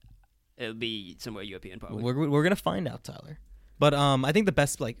country. it'll be somewhere European probably. We're gonna find out, Tyler. But I think the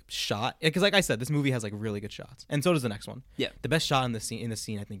best like shot, because like I said, this movie has like really good shots, and so does the next one. Yeah. The best shot in the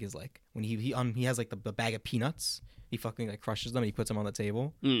scene I think is like when he has like the bag of peanuts. He fucking like crushes them and he puts them on the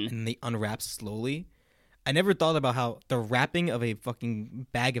table, and then they unwrap slowly. I never thought about how the wrapping of a fucking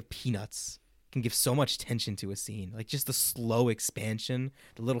bag of peanuts can give so much tension to a scene. Like just the slow expansion,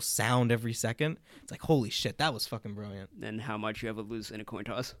 the little sound every second. It's like holy shit, that was fucking brilliant. And how much you ever lose in a coin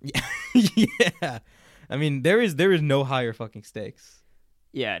toss. Yeah. I mean, there is no higher fucking stakes.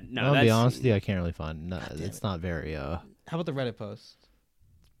 Yeah, no, I'll that's be honest with you, I can't really find. No, damn it's it. not very. How about the Reddit post?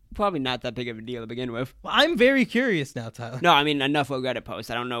 probably not that big of a deal to begin with. Well, I'm very curious now, Tyler. No, I mean enough of a Reddit post.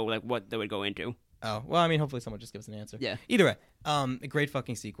 I don't know like what they would go into. Oh, well, I mean, hopefully someone just gives an answer. Yeah. Either way, a great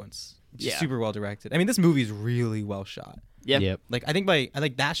fucking sequence. Just Yeah. super well directed. I mean, this movie is really well shot. Yeah. Yep. Like, I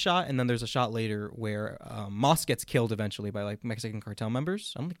like that shot, and then there's a shot later where Moss gets killed eventually by like Mexican cartel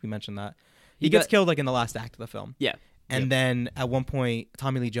members. I don't think we mentioned that. He gets killed like in the last act of the film. Yeah. And then at one point,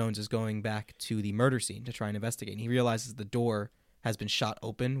 Tommy Lee Jones is going back to the murder scene to try and investigate. And he realizes the door has been shot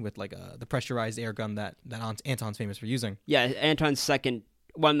open with like the pressurized air gun that Anton's famous for using. Yeah, Anton's second.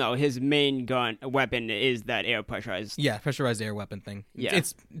 Well, no, his main weapon is that air pressurized. Yeah, pressurized air weapon thing. Yeah.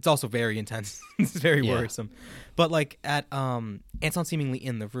 It's also very intense. It's very Yeah. worrisome. But like at Anton's seemingly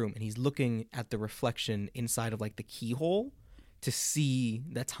in the room and he's looking at the reflection inside of like the keyhole to see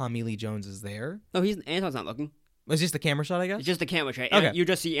that Tommy Lee Jones is there. No, Anton's not looking. It's just the camera shot, I guess. It's just the camera shot. Okay. You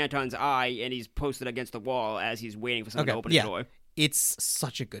just see Anton's eye, and he's posted against the wall as he's waiting for someone to open yeah. the door. It's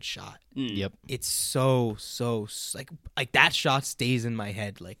such a good shot. Yep. It's so like that shot stays in my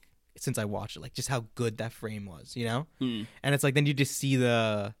head like since I watched it, like just how good that frame was, you know? Mm. And it's like then you just see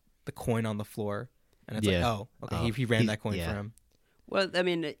the coin on the floor and it's Yeah. like, oh, okay, Oh, he ran he- that coin yeah. for him. Well, I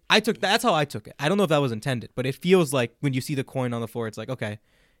mean, That's how I took it. I don't know if that was intended, but it feels like when you see the coin on the floor, it's like, okay,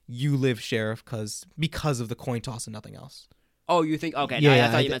 you live, Sheriff, because of the coin toss and nothing else. oh, you think? Okay, no, I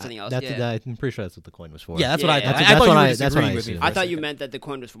thought you meant something else. That's yeah. I'm pretty sure that's what the coin was for. Yeah, that's Yeah, what I yeah. thought. That's I thought you what were I- that's what disagreeing I with me. assumed. for I a thought you second. meant that the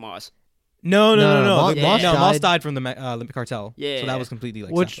coin was from Moss. No. Moss- The- Moss no, Moss died. died from the cartel. Yeah. So that was completely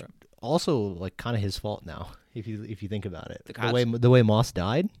like Which separate. also like kind of his fault now, if you think about it. The The way Moss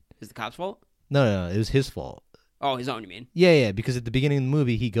died. Is the cop's fault? No, it was his fault. Oh, his own. You mean? Yeah, because at the beginning of the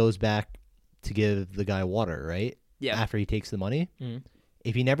movie he goes back to give the guy water, right? Yeah. After he takes the money. Mhm.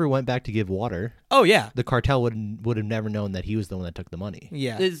 If he never went back to give water, Oh yeah. the cartel would have never known that he was the one that took the money.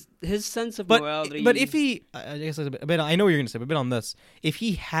 Yeah. His sense of But morality. if he, I guess a bit, I know what you're gonna say, but a bit on this. If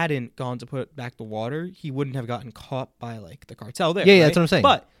he hadn't gone to put back the water, he wouldn't have gotten caught by like the cartel there. Yeah, right? that's what I'm saying.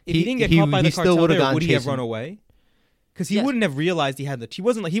 But if he didn't get caught by the he still cartel would've there, gone would he have chasing- run away? Because he Yes. wouldn't have realized he had the. He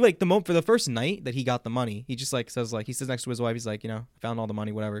wasn't like he like the for the first night that he got the money. He just like says he sits next to his wife. He's like, I found all the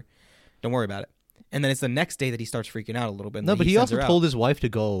money, whatever. Don't worry about it. And then it's the next day that he starts freaking out a little bit. and No, then but he sends also her out. told his wife to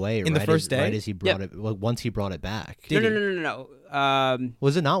go away In the right first as, day? right as he brought it. Well, once he brought it back. no, Did no.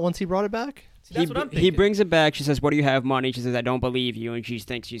 Was it not once he brought it back? See, that's what I'm He thinking. brings it back. She says, "What do you have, money?" She says, "I don't believe you," and she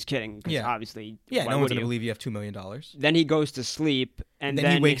thinks she's kidding. 'Cause Yeah. obviously. Yeah, why no one's would gonna you? believe you have $2 million. Then he goes to sleep, and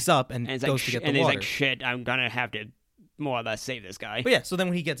Then he wakes up and and goes it's to like, get and the he's water. like, "Shit, I'm gonna have to more or less save this guy." But yeah, so then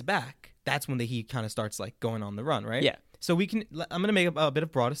when he gets back, that's when he kind of starts like going on the run, right? Yeah. So I'm gonna make a bit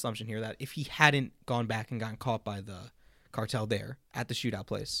of broad assumption here that if he hadn't gone back and gotten caught by the cartel there at the shootout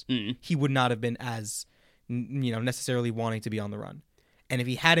place, Mm. he would not have been as necessarily wanting to be on the run. And if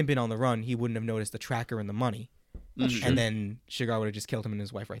he hadn't been on the run, he wouldn't have noticed the tracker and the money. That's true. And then Shigar would have just killed him and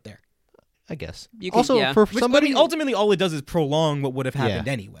his wife right there. I guess. You could- Also, yeah. for Which, somebody I mean, ultimately, all it does is prolong what would have happened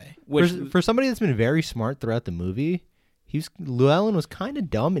Yeah. anyway. Which for somebody that's been very smart throughout the movie, Llewellyn was kind of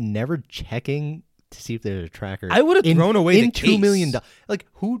dumm and never checking to see if there's a tracker. I would have thrown away in the $2 million. case. Like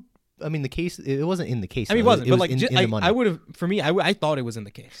who? I mean, the case. It wasn't in the case. I mean, it though. wasn't, but like, in the money. I would have. For me, I thought it was in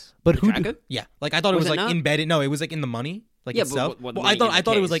the case. but the who? tracker? Yeah, like I thought it Was was it like not? embedded. No, it was like in the money. like Yeah, but itself. what Well, money I thought in the I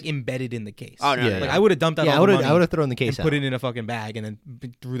thought it was case? like embedded in the case. Oh, no, Yeah, no, Like no. I would have dumped out Yeah, all the money I would have thrown the and case put out. it in a fucking bag and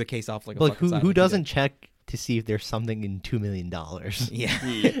then threw the case off like a But like, fucking side who like you doesn't check to see if there's something in $2 million? did.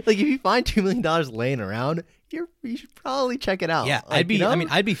 Yeah. Like, if you find $2 million laying around, you should probably check it out. Yeah, Like, I'd be. you know? I mean,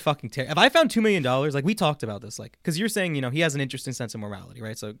 I'd be fucking terrified if I found $2 million. Like we talked about this, like because you're saying he has an interesting sense of morality,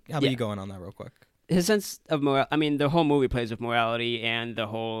 right? So how about Yeah. you go in on that real quick? His sense of the whole movie plays with morality and the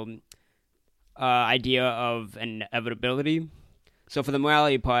whole idea of inevitability. So for the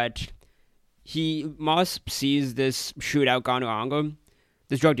morality part, Moss sees this shootout gone wrong,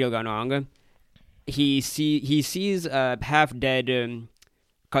 this drug deal gone wrong. He sees a half dead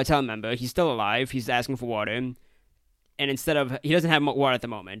cartel member. He's still alive. He's asking for water, and he doesn't have water at the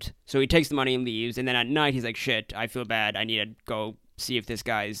moment, so he takes the money and leaves. And then at night he's like, "Shit, I feel bad. I need to go see if this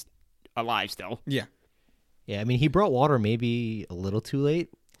guy's alive still." Yeah. Yeah, I mean, he brought water maybe a little too late.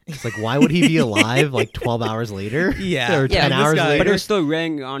 It's like, why would he be alive like 12 hours later? Yeah. Or Yeah, 10 this hours guy- later? But it was still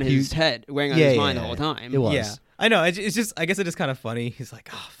weighing on his head, weighing on his mind the whole time. It was. Yeah. I know. It's just. I guess it is kind of funny. He's like,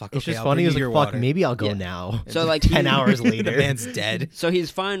 oh fuck. It's okay, just I'll funny. bring It's you like, your fuck, water." maybe I'll go Yeah. now. So like 10 hours later. the man's dead. So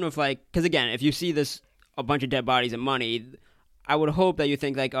he's fine with because again, if you see a bunch of dead bodies and money, I would hope that you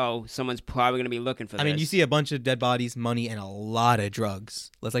think like, oh, someone's probably going to be looking for I this. mean, you see a bunch of dead bodies, money, and a lot of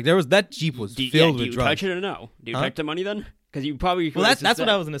drugs. It's like that Jeep was do filled you with drugs. touch it or no? Do you Huh? touch the money then? Because you probably Well, that's what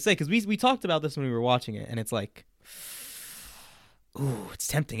I was gonna say because we talked about this when we were watching it, and it's like, ooh, it's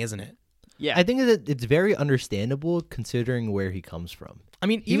tempting, isn't it? Yeah, I think that it's very understandable considering where he comes from. I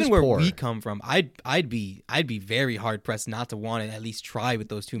mean, He even was where poor. we come from, I'd be very hard pressed not to want to at least try with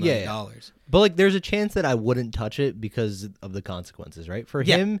those $2 million. But like, there's a chance that I wouldn't touch it because of the consequences, right? For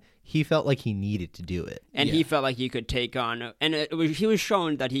Yeah. him, he felt like he needed to do it. and Yeah. he felt like he could take on, and he was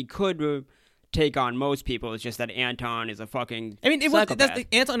shown that he could take on most people. It's just that Anton is a fucking. I mean, psychopath.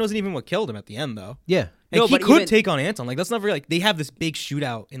 Anton wasn't even what killed him at the end, though. Yeah. Like, No, he but could even- take on Anton. Like, that's not very, like, they have this big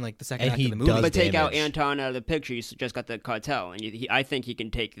shootout in, like, the second And act he of the movie. does But take out damage. Anton out of the picture, you just got the cartel, and I think he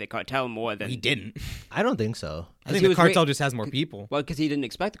can take the cartel more than He didn't. I don't think so. I think he the was cartel just has more people. Well, because he didn't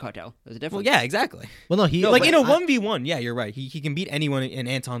expect the cartel. There's a difference. Well, yeah, exactly. Well, no, he Like, but in a I- 1v1, yeah, you're right. He can beat anyone, and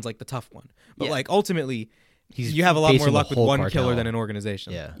Anton's, like, the tough one. But, Yeah. like, ultimately, He's you have a lot more facing the luck with whole one cartel. killer than an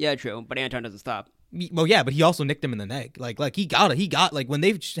organization. Yeah. Yeah, true. But Anton doesn't stop. Well, yeah, but he also nicked him in the neck. Like he got like when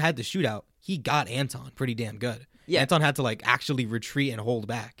they had the shootout, he got Anton pretty damn good. Yeah. Anton had to like actually retreat and hold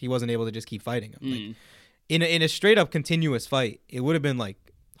back. He wasn't able to just keep fighting him. Like, Mm. in a straight up continuous fight, it would have been like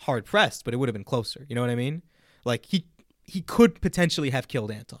hard pressed, but it would have been closer. You know what I mean? Like he could potentially have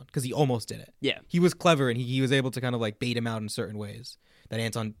killed Anton because he almost did it. Yeah. He was clever and he was able to kind of like bait him out in certain ways that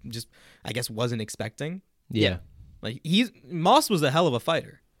Anton just I guess wasn't expecting. Yeah. Like Moss was a hell of a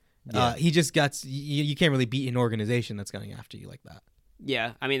fighter. Yeah. He just got you can't really beat an organization that's going after you like that.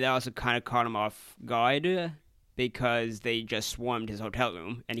 Yeah. I mean, they also kind of caught him off guard because they just swarmed his hotel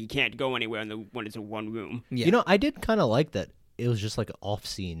room, and he can't go anywhere when it's a one room. Yeah. You know, I did kind of like that. It was just like an off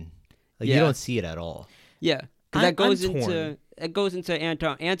scene. Like, Yeah. you don't see it at all. Yeah. 'Cause I'm that torn. goes into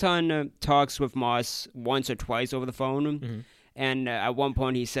Anton. Anton talks with Moss once or twice over the phone, Mhm. and at one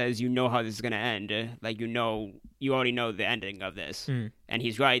point he says, "You know how this is gonna end. Like you already know the ending of this." Mhm. And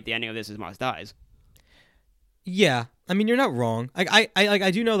he's right. The ending of this is Moss dies. Yeah, I mean you're not wrong. Like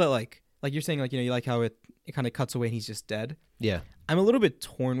I do know that like you're saying like you like how it kind of cuts away and he's just dead. Yeah. I'm a little bit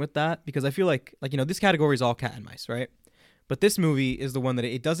torn with that because I feel like this category is all cat and mice, right? But this movie is the one that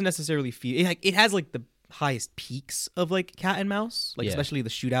it doesn't necessarily feel it has like the highest peaks of like cat and mouse, like Yeah. especially the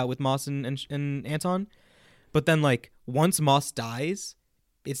shootout with Moss and Anton. But then like once Moss dies,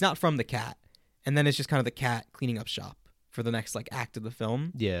 it's not from the cat, and then it's just kind of the cat cleaning up shop for the next like act of the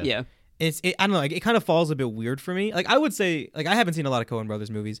film. Yeah. Yeah. I don't know, like, it kind of falls a bit weird for me. Like I would say, like I haven't seen a lot of Coen Brothers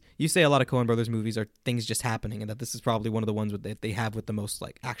movies. You say a lot of Coen Brothers movies are things just happening, and that this is probably one of the ones that they have with the most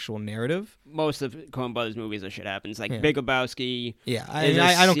like actual narrative. Most of Coen Brothers movies are shit happens. Like Yeah. Big Lebowski. Yeah, Is a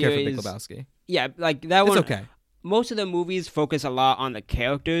I don't care for Big series- Lebowski. Yeah, like that It's one. okay. Most of the movies focus a lot on the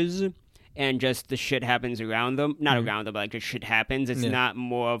characters and just the shit happens around them. Not around them, but like just shit happens. It's Yeah. not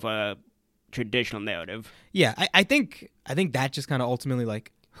more of a traditional narrative. Yeah, I think that just kind of ultimately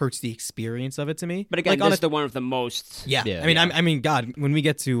like hurts the experience of it to me. But again, like, this is the one with the most. yeah, Yeah. I mean, God, when we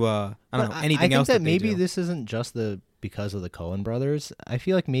get to I don't know But anything I think else that they maybe do. this isn't just because of the Coen brothers. I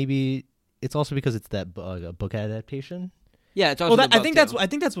feel like maybe it's also because it's that book adaptation. Yeah, it's also. Well, the I book,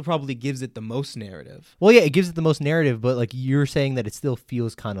 think that's what probably gives it the most narrative. Well, yeah, it gives it the most narrative, but like you're saying that it still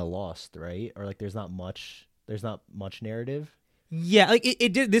feels kind of lost, right? Or like there's not much narrative. Yeah, like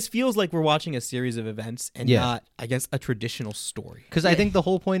it did. This feels like we're watching a series of events and Yeah. not, I guess, a traditional story. Because I think the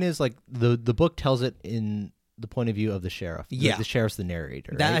whole point is like the book tells it in the point of view of the sheriff. Yeah. The sheriff's the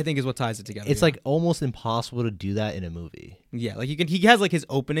narrator. That right? I think is what ties it together. It's yeah. like almost impossible to do that in a movie. Yeah, like he has like his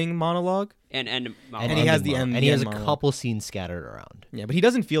opening monologue. And And he ending has the monologue. end- And he the has end a monologue. couple scenes scattered around. Yeah, but he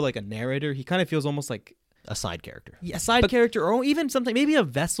doesn't feel like a narrator. He kind of feels almost like A side character. a side character, or even something, maybe a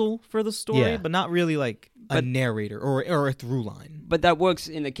vessel for the story, Yeah. but not really like a But- narrator or a through line. But that works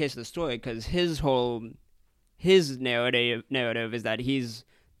in the case of the story because his narrative is that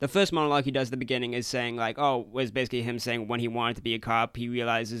the first monologue he does at the beginning is saying like, was basically him saying when he wanted to be a cop, he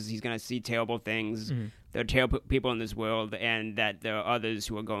realizes he's gonna see terrible things. Mm-hmm. There are terrible people in this world, and that there are others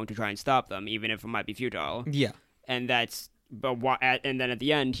who are going to try and stop them, even if it might be futile. Yeah, And and then at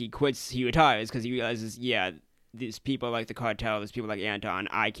the end he quits, he retires because he realizes, yeah, these people like the cartel, these people like Anton,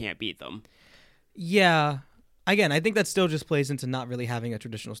 I can't beat them. yeah. Again, I think that still just plays into not really having a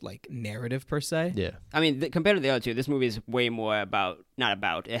traditional like narrative per se. Yeah. I mean, compared to the other two, this movie is way more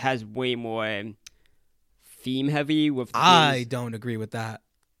it has way more theme heavy with I themes. don't agree with that.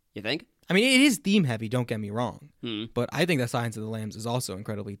 You think? I mean, it is theme heavy. Don't get me wrong, Hmm. but I think that Silence of the Lambs is also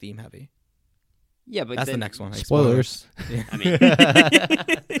incredibly theme heavy. Yeah, but That's the then- next one. Spoilers. I mean,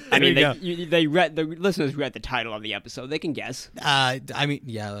 There you go. the listeners read the title of the episode. They can guess. I mean,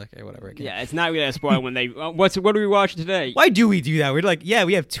 yeah, okay, whatever. I can. Yeah, it's not really a spoiler when they. What are we watching today? Why do we do that? We're like, yeah,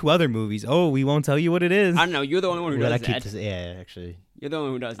 we have 2 other movies. Oh, we won't tell you what it is. I don't know. You're the only one who But I does keep that. this, yeah, actually. You're the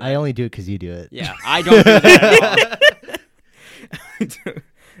only one who does that. I only do it because you do it. Yeah, I don't do that at all.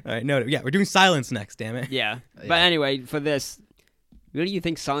 All right, no, yeah, we're doing Silence next. Damn it. Yeah. But Yeah. anyway, for this, really, you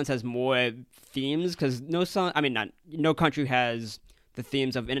think Silence has more themes? Because no country has the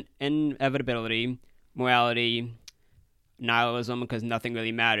themes of inevitability, morality, nihilism, because nothing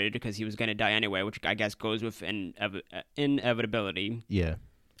really mattered because he was going to die anyway, which I guess goes with inevitability. Yeah.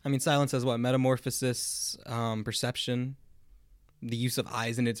 I mean, Silence has what? Metamorphosis, perception, the use of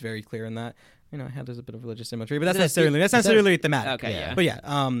eyes, and it's very clear in that. You know, there's a bit of religious imagery, but that's Is that- necessarily thematic. Okay, yeah. But yeah,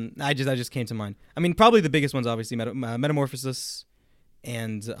 I just came to mind. I mean, probably the biggest ones, obviously, metamorphosis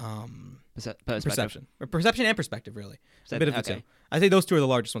and Perspective. perception and perspective, really. A bit of the Okay. two. I think those 2 are the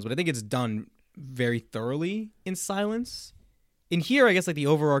largest ones, but I think it's done very thoroughly in Silence. In here, I guess like the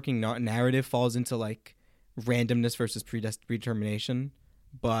overarching narrative falls into like randomness versus predetermination,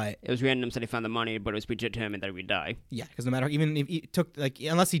 but It was random, so they found the money, but it was predetermined that he would die. yeah, because no matter even if he took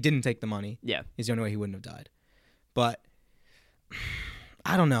unless he didn't take the money, Yeah. is the only way he wouldn't have died. But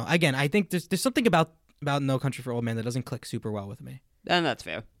I don't know. Again, I think there's something about No Country for Old Men that doesn't click super well with me. And that's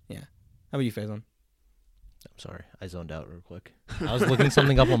fair. How about you, Faison? I'm sorry. I zoned out real quick. I was looking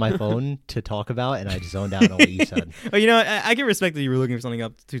something up on my phone to talk about, and I just zoned out on what you said. Oh, you know, I can respect that you were looking for something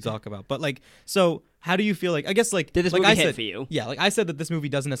up to talk about, but like, so how do you feel like? I guess like Did this like movie I hit said, for you? Yeah, like I said that this movie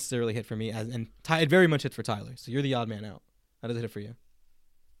doesn't necessarily hit for me, and it very much hits for Tyler. So you're the odd man out. How does it hit for you?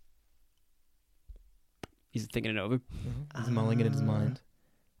 He's thinking it over. He's mulling it in his mind.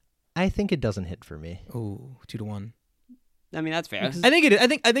 I think it doesn't hit for me. Oh, 2-1. I mean, that's fair. I think it is.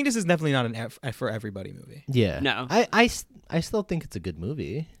 I think this is definitely not an for everybody movie. Yeah. No. I still think it's a good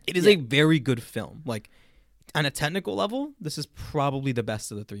movie. It is a very good film. Like on a technical level, this is probably the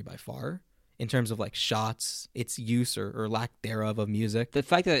best of the 3 by far in terms of like shots, its use or lack thereof of music. The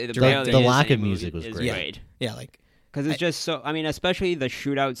fact that The lack of music was is great. great. Yeah, like Because it's just so. I mean, especially the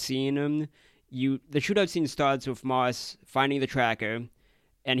shootout scene. The shootout scene starts with Moss finding the tracker,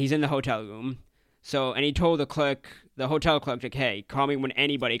 and he's in the hotel room. So, and he told the hotel clerk, like, "Hey, call me when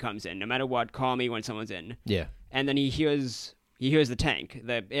anybody comes in. No matter what, call me when someone's in." Yeah. And then he hears the tank,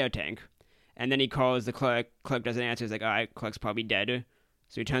 the air tank, and then he calls the clerk. Clerk doesn't answer. He's like, "All right, clerk's probably dead."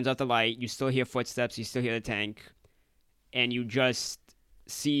 So he turns off the light. You still hear footsteps. You still hear the tank, and you just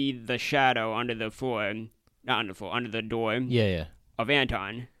see the shadow under the floor, not under the floor, under the door Yeah. of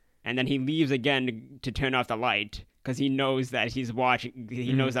Anton. And then he leaves again to turn off the light because he knows that he's watching.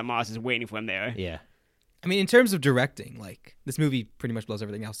 He knows that Moss is waiting for him there. Yeah. I mean, in terms of directing, like this movie pretty much blows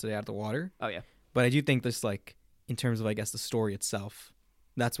everything else today out of the water. Oh yeah. But I do think this, like, in terms of I guess the story itself,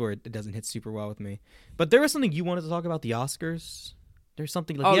 that's where it doesn't hit super well with me. But there was something you wanted to talk about, the Oscars. There's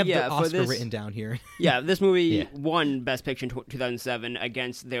something like Oh, you have yeah, the for Oscar this- written down here. Yeah, this movie Yeah. won Best Picture in 2007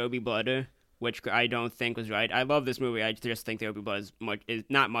 against There Will Be Blood, which I don't think was right. I love this movie. I just think There Will Be Blood is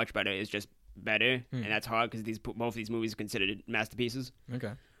not much better. It's just better, and that's hard because both of these movies are considered masterpieces.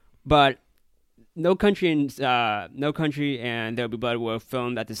 Okay. But No Country and There Will Be Blood were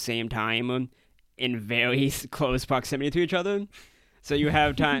filmed at the same time in very close proximity to each other. So you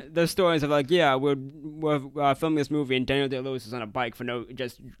have time. The stories of like, yeah, we're filming this movie, and Daniel Day-Lewis is on a bike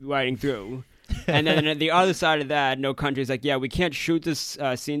just riding through. And then at the other side of that, No Country's like, yeah, we can't shoot this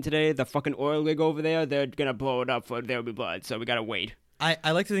scene today. The fucking oil rig over there, they're gonna blow it up for There Will Be Blood, so we gotta wait.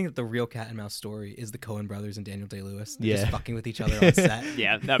 I like to think that the real cat and mouse story is the Coen brothers and Daniel Day-Lewis. They're Yeah. just fucking with each other on set.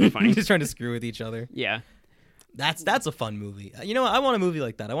 Yeah, that'd be funny. Just trying to screw with each other. Yeah. That's a fun movie. You know what? I want a movie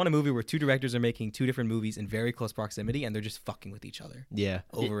like that. I want a movie where two directors are making two different movies in very close proximity and they're just fucking with each other Yeah.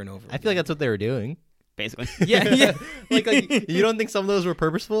 over and over. I feel like that's what they were doing. Basically. yeah. like you don't think some of those were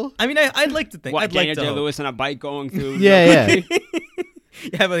purposeful? I mean, I'd like to think. What, I'd like Daniel to hope. Day-Lewis on a bike going through... Yeah.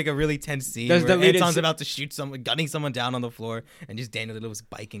 You have like a really tense scene There's where the lead Anton's in- about to shoot someone, gunning someone down on the floor, and just Daniel Day-Lewis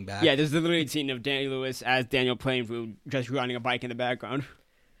biking back. Yeah, there's literally a scene of Daniel Lewis as Daniel playing through, just riding a bike in the background.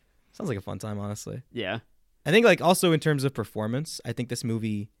 Sounds like a fun time, honestly. Yeah. I think like also in terms of performance, I think this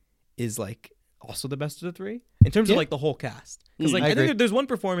movie is like also the best of the three in terms of Yeah. like the whole cast. Because like I I agree. think there's one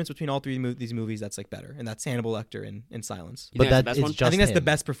performance between all three these movies that's like better, and that's Hannibal Lecter in Silence. You But think that's the that best is one? just I think that's the him.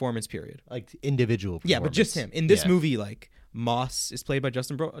 best performance period. Like individual. Yeah, but just him in this Yeah. movie. Like Moss is played by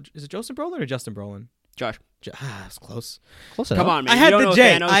Justin Is it Joseph Brolin or Justin Brolin? Josh. It's close. Close enough. Come on, man. I You had don't the know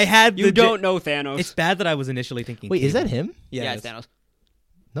J. Thanos. I had You the J. don't know Thanos. It's bad that I was initially thinking. Wait, is Cable. that him? yeah, it's- it's Thanos.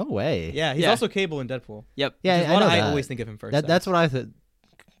 No way. Yeah, he's Yeah. also Cable in Deadpool. Yep. Yeah, Which is I what know I that. always think of him first. That's what I thought.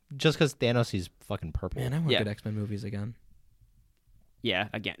 Just because Thanos, he's fucking purple. Man, I want Yeah. good X-Men movies again. Yeah,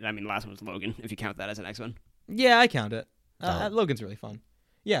 again, I mean, last one was Logan, if you count that as an X-Men. Yeah, I count it. Oh. Logan's really fun.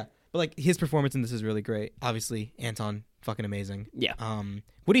 Yeah, but like his performance in this is really great. Obviously, Anton, fucking amazing. Yeah.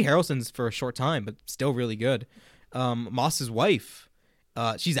 Woody Harrelson's for a short time, but still really good. Moss's wife,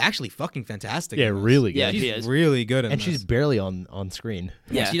 she's actually fucking fantastic. Yeah, in this. really good. Yeah, she's she is. really good in And this. she's barely on screen.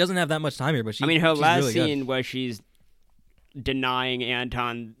 yeah, Yeah. she doesn't have that much time here, but I mean, her she's last really good. scene where she's denying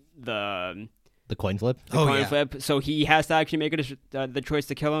Anton the The coin flip. Oh, coin yeah. flip, so he has to actually make the choice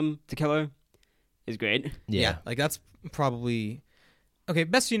to kill her, is great. Yeah. Like that's probably okay.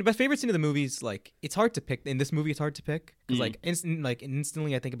 Best favorite scene of the movies. Like it's hard to pick in this movie. It's hard to pick because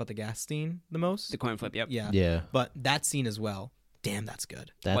instantly I think about the gas scene the most. The coin flip, yep. Yeah, Yeah. but that scene as well. Damn, that's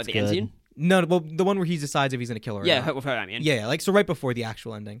good. That's What, the good. end scene? No, well, the one where he decides if he's gonna kill her. Or Yeah, not. with her, I mean. Yeah, like so right before the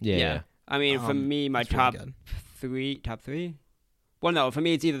actual ending. Yeah. I mean, for me, my It's really top good. three? Well, no, for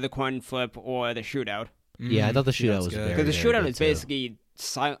me, it's either the coin flip or the shootout. Yeah, I thought the shootout Shootout's was good. very Because the good shootout is too. basically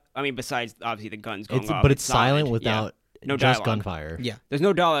silent. I mean, besides, obviously, the guns going off. But it's silent Yeah. without No just dialogue. gunfire. Yeah, There's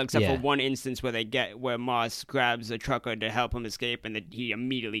no dialogue except Yeah. for one instance where Moss grabs a trucker to help him escape, and then he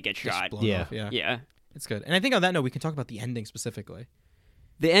immediately gets just shot. blown Yeah. off, yeah, Yeah. it's good. And I think on that note, we can talk about the ending specifically.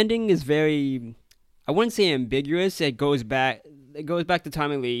 The ending is very, I wouldn't say ambiguous. It goes back to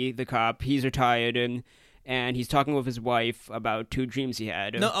Tommy Lee, the cop. He's retired, and he's talking with his wife about two dreams he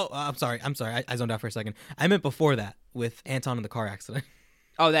had. No, I'm sorry. I zoned out for a second. I meant before that with Anton in the car accident.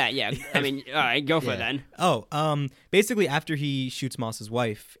 Oh, that, yeah. I mean, all right, go for it then. Basically after he shoots Moss's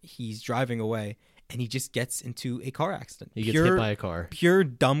wife, he's driving away and he just gets into a car accident. He gets hit by a car. Pure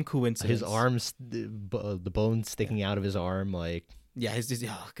dumb coincidence. His arms, the bone sticking out of his arm, like Yeah,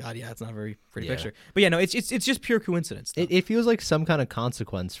 oh god, yeah, it's not a very pretty Yeah. picture. But yeah, no, it's just pure coincidence. though. it feels like some kind of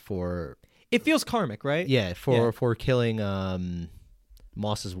consequence for It feels karmic, right? for killing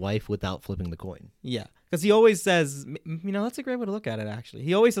Moss's wife without flipping the coin. Yeah, because he always says, that's a great way to look at it. Actually,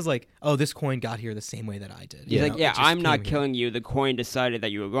 he always says like, "Oh, this coin got here the same way that I did." He's You like, know, yeah, it just I'm not came here. killing you. The coin decided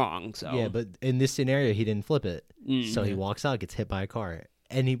that you were wrong, so. Yeah, but in this scenario, he didn't flip it, so he Yeah. walks out, gets hit by a car,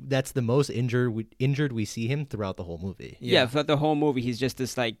 and that's the most injured we see him throughout the whole movie. Yeah, throughout the whole movie, he's just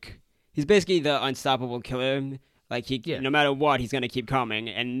this, like, he's basically the unstoppable killer. Like, no matter what, he's going to keep coming.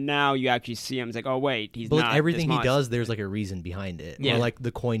 And now you actually see him. It's like, oh, wait, he's But not. like everything this he monster. does, there's like a reason behind it. Yeah. Or like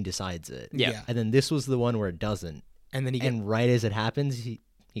the coin decides it. Yeah. And then this was the one where it doesn't. And then And right as it happens, he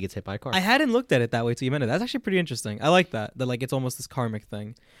gets hit by a car. I hadn't looked at it that way till you mentioned it. That's actually pretty interesting. I like that. That like it's almost this karmic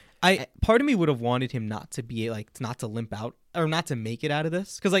thing. Part of me would have wanted him not to be like not to limp out or not to make it out of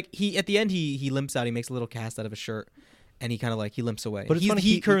this because like he at the end he limps out. He makes a little cast out of his shirt and he kind of like he limps away. But it's He's- funny,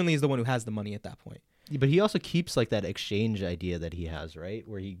 he he- currently is the one who has the money at that point. But he also keeps like that exchange idea that he has, right?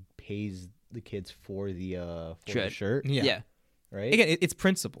 Where he pays the kids for the shirt, Yeah. right? Again, it's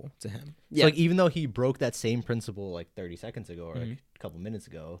principle to him. So like even though he broke that same principle like 30 seconds ago or like Mhm. a couple minutes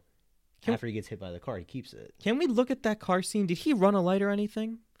ago, Can- after he gets hit by the car, he keeps it. Can we look at that car scene? Did he run a light or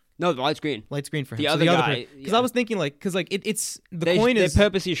anything? No, the light's green. Light screen for him. The So other guy, because yeah. I was thinking like because like it's the They coin is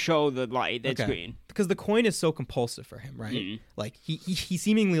purposely show the light that's Okay. green. because the coin is so compulsive for him, right? Mhm. Like he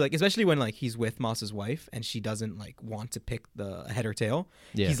seemingly like especially when like he's with Moss's wife and she doesn't like want to pick the head or tail.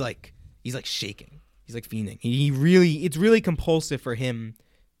 Yeah. He's like shaking. He's like fiending. It's really compulsive for him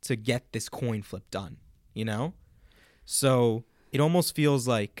to get this coin flip done, you know? So it almost feels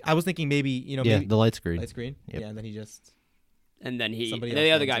like I was thinking maybe, maybe the light's green. light screen. Yep. Yeah, and then he just And then Somebody the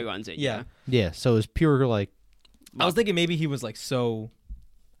else other runs guy it. runs it. Yeah. Yeah, so it's pure like I was thinking maybe he was like so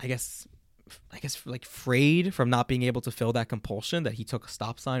I guess I guess, like frayed from not being able to fill that compulsion that he took a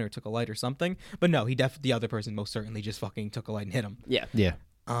stop sign or took a light or something. But no, the other person most certainly just fucking took a light and hit him. Yeah. Yeah.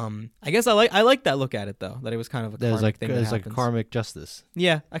 I guess I like that look at it though, that it was kind of a karmic thing. There's that like happens. karmic justice.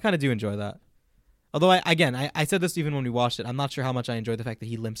 Yeah, I kind of do enjoy that. Although I said this even when we watched it, I'm not sure how much I enjoy the fact that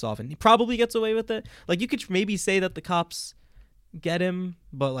he limps off and he probably gets away with it. Like you could maybe say that the cops get him,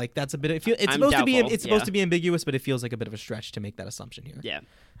 but like that's a bit. It's I'm supposed to be doubtful, supposed yeah. to be ambiguous, but it feels like a bit of a stretch to make that assumption here. Yeah.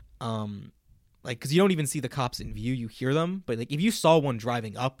 Like because you don't even see the cops in view, you hear them. But like if you saw one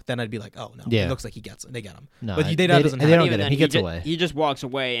driving up, then I'd be like, oh no, Yeah. it looks like they get him. No, but they that don't doesn't get happen. Even him. then, He gets ju- away. He just walks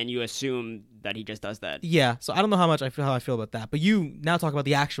away, and you assume that he just does that. Yeah, so I don't know how I feel about that. But you now talk about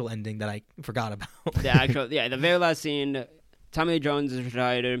the actual ending that I forgot about. The very last scene, Tommy Lee Jones is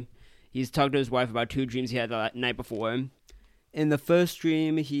retired. He's talked to his wife about 2 dreams he had the night before. In the first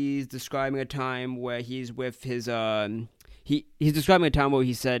dream, he's describing a time where he's with his he's describing a time where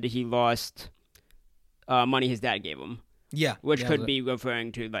he said he lost money his dad gave him, Yeah, which yeah, could be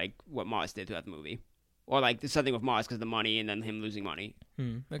referring to like what Moss did throughout the movie, or like something with Moss because the money and then him losing money.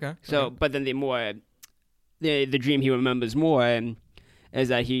 Okay. So, okay. but then the dream he remembers more is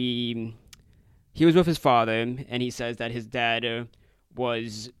that he was with his father, and he says that his dad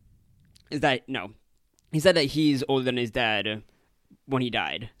he said that he's older than his dad when he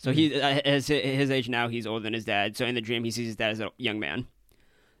died. So he at his age now, he's older than his dad. So in the dream, he sees his dad as a young man.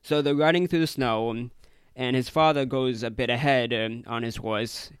 So they're riding through the snow, and his father goes a bit ahead on his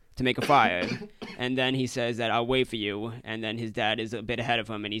horse to make a fire. And then he says that I'll wait for you. And then his dad is a bit ahead of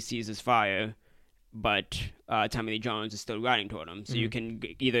him, and he sees his fire. But Tommy Lee Jones is still riding toward him. So you can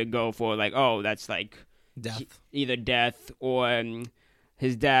either go for like, oh, that's like Death. either death or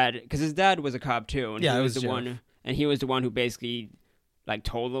his dad, because his dad was a cop too, and Yeah, he it was was the Sheriff. one, and he was the one who basically like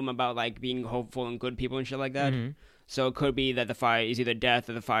told them about like being hopeful and good people and shit like that. So it could be that the fire is either death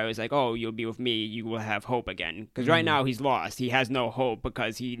or the fire is like, oh, you'll be with me, you will have hope again. Because right now he's lost. He has no hope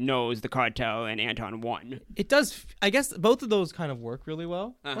because he knows the cartel and Anton won. It does. I guess both of those kind of work really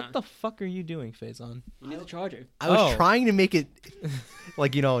well. Uh-huh. What the fuck are you doing, Faison? You need the charger. I was Oh. trying to make it,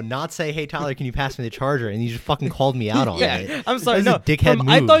 like, not say, hey, Tyler, can you pass me the charger? And you just fucking called me out on it. I'm sorry. That's No, a dickhead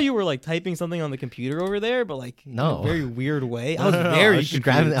I move. thought you were like typing something on the computer over there, but like No. in a very weird way. I No, was no, no, very I was just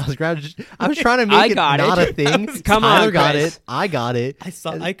grabbing. confused. I was trying to I make it got not it. a thing. Come Tyler on, got Chris. it. I got it.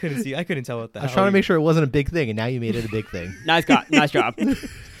 I couldn't see. I couldn't tell what the I was hell trying to you- make sure it wasn't a big thing, and now you made it a big thing. Nice job.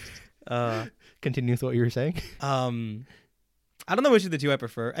 Continue with what you were saying. I don't know which of the two I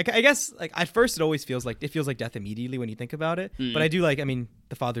prefer. I guess like at first it feels like death immediately when you think about it. But I do like. I mean,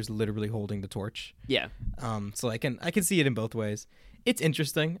 the father's literally holding the torch. Yeah. So I can see it in both ways. It's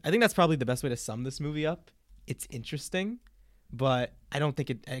interesting. I think that's probably the best way to sum this movie up. It's interesting, but I don't think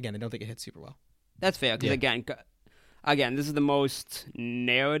it hits super well. That's fair, because again, this is the most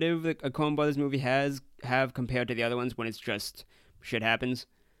narrative that a Coen Brothers movie have compared to the other ones when it's just shit happens.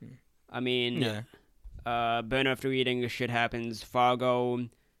 I mean, Burn After Eating, shit happens. Fargo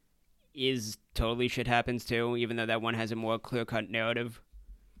is totally shit happens too, even though that one has a more clear-cut narrative.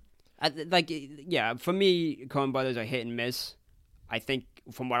 For me, Coen Brothers are hit and miss. I think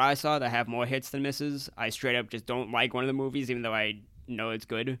from what I saw, they have more hits than misses. I straight up just don't like one of the movies, even though I know it's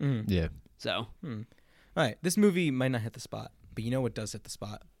good. Yeah. So, All right, this movie might not hit the spot, but you know what does hit the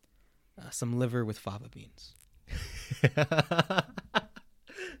spot? Some liver with fava beans.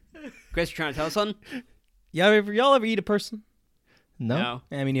 Chris, you trying to tell us something? Y'all ever eat a person? No.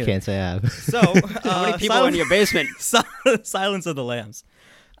 I mean, neither. Can't say I have. So, How many people in your basement? Silence of the Lambs,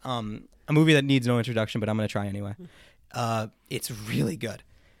 a movie that needs no introduction, but I'm going to try anyway. It's really good.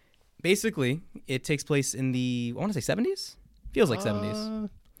 Basically, it takes place in the, I want to say 70s? Feels like 70s.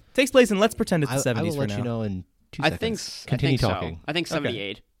 Takes place in, let's pretend it's the 70s I will for let now. you know in 2 I seconds. think Continue so. talking. I think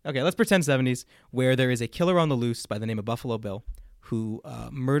 78. Okay, let's pretend 70s, where there is a killer on the loose by the name of Buffalo Bill, who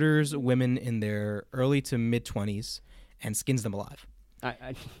murders women in their early to mid-20s and skins them alive.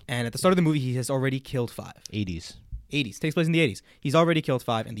 And at the start of the movie, he has already killed 5. 80s. 80s. Takes place in the 80s. He's already killed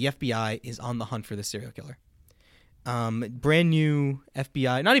 5, and the FBI is on the hunt for this serial killer. Brand new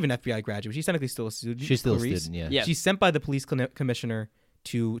FBI, not even FBI graduate. She's technically still a student. She's still a Clarice. student, Yeah. She's sent by the police commissioner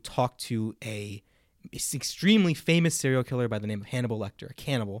to talk to a extremely famous serial killer by the name of Hannibal Lecter, a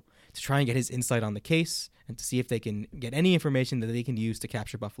cannibal, to try and get his insight on the case and to see if they can get any information that they can use to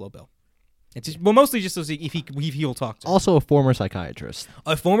capture Buffalo Bill. It's just, mostly just to see if he will talk to her. Also a former psychiatrist.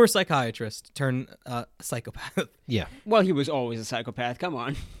 A former psychiatrist turned psychopath. Yeah. Well, he was always a psychopath. Come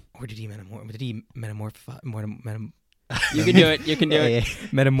on. Or did he metamorphosize? You can do it. You can do it.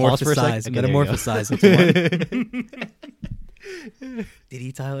 Metamorphosize. Pause for a sec. Okay, there you go. Metamorphosize into one. Did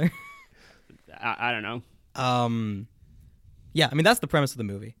he, Tyler? I don't know. Yeah, I mean, that's the premise of the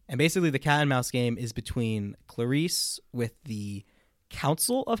movie. And basically, the cat and mouse game is between Clarice with the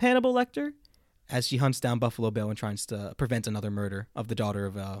council of Hannibal Lecter as she hunts down Buffalo Bill and tries to prevent another murder of the daughter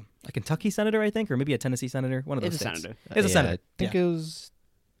of a Kentucky senator, I think, or maybe a Tennessee senator. One of those It's a states. senator. It's a senator. I think it was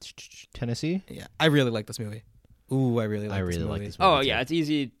Tennessee. Yeah, I really like this movie. Ooh, I really like I this really movie. like this movie. Oh too. yeah, it's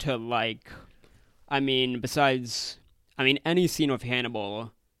easy to like. I mean, besides, any scene with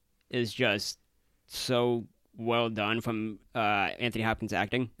Hannibal is just so well done from Anthony Hopkins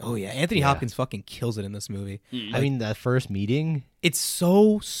acting. Oh, yeah. Anthony Yeah. Hopkins fucking kills it in this movie. Mm. I mean, that first meeting. It's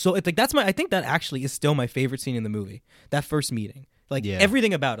so it's like I think that actually is still my favorite scene in the movie. That first meeting. Like Yeah.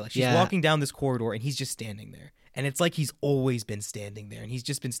 everything about it. Like she's Yeah. walking down this corridor and he's just standing there. And it's like he's always been standing there and he's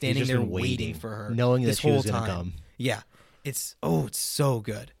just been standing He's just there been waiting for her. knowing this that she was whole gonna time. come. Yeah. It's so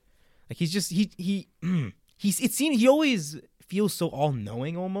good. Like he's just he always feels so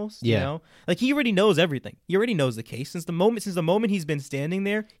all-knowing almost, you Yeah. know? Like he already knows everything. He already knows the case since the moment he's been standing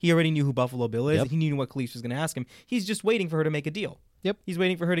there. He already knew who Buffalo Bill is. Yep. He knew what Khalees was going to ask him. He's just waiting for her to make a deal. Yep. He's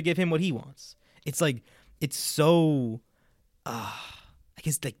waiting for her to give him what he wants. It's like it's so I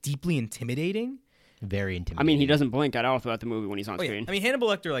guess like deeply intimidating. Very intimidating. I mean, he doesn't blink at all throughout the movie when he's on Oh, yeah. screen. I mean, Hannibal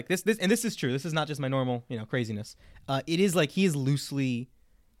Lecter, like this, and this is true. This is not just my normal, craziness. It is like he is loosely,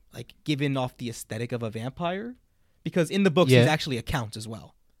 like, given off the aesthetic of a vampire, because in the books Yeah. he's actually a count as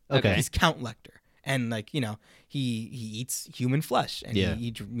well. Okay. He's Count Lecter, and like he eats human flesh, and Yeah.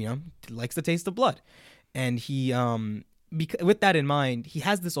 he likes the taste of blood, and he with that in mind, he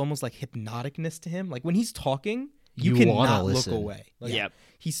has this almost like hypnoticness to him. Like when he's talking, you You wanna cannot look listen. away. Like, Yep.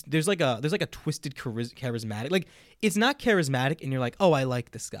 there's like a twisted charismatic. Like it's not charismatic, and you're like, oh, I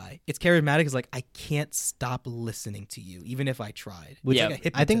like this guy. It's charismatic. Is like I can't stop listening to you, even if I tried. Which Yeah. Like a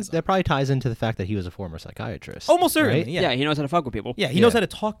I think hypnotism. that probably ties into the fact that he was a former psychiatrist. Almost certainly, right? yeah. He knows how to fuck with people. Yeah, he knows Yeah. how to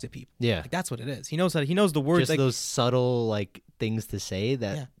talk to people. Yeah. Like that's what it is. He knows the words. Just Like those subtle like things to say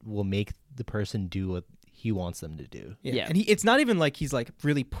that Yeah. will make the person do what he wants them to do. Yeah. and it's not even like he's like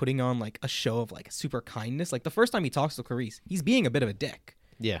really putting on like a show of like super kindness. Like the first time he talks to Clarice, he's being a bit of a dick,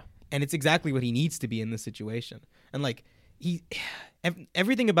 Yeah. and it's exactly what he needs to be in this situation. And like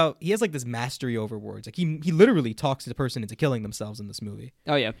everything about he has like this mastery over words. Like he literally talks the person into killing themselves in this movie.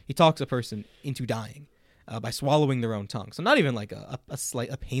 Oh yeah. He talks a person into dying by swallowing their own tongue. So not even like a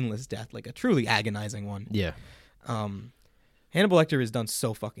painless death, like a truly agonizing one. Yeah. Hannibal Lecter is done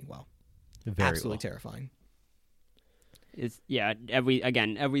so fucking well. Very Absolutely well. terrifying. It's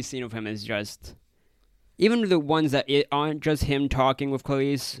every scene of him is just, even the ones that aren't just him talking with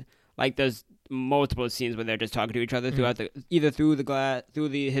Clarice. Like there's multiple scenes where they're just talking to each other throughout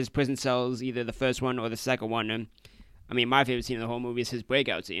his prison cells, either the first one or the second one. And I mean, my favorite scene of the whole movie is his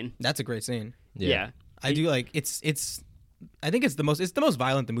breakout scene. That's a great scene. Yeah. I do like it's I think it's the most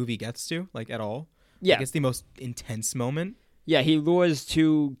violent the movie gets to, like at all. Yeah. Like, it's the most intense moment. Yeah, he lures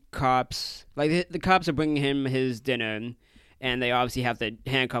two cops. Like the cops are bringing him his dinner, and they obviously have to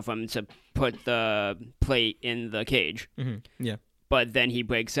handcuff him to put the plate in the cage. Yeah. But then he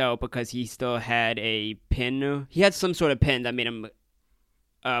breaks out because he still had a pin. He had some sort of pin that made him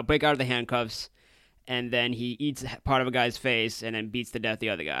break out of the handcuffs, and then he eats part of a guy's face and then beats to death the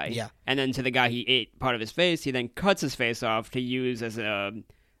other guy. Yeah. And then to the guy he ate part of his face, he then cuts his face off to use as a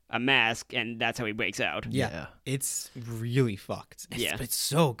mask, and that's how he breaks out. Yeah. It's really fucked. Yeah. It's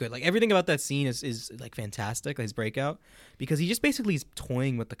so good. Like everything about that scene is like fantastic, his breakout, because he just basically is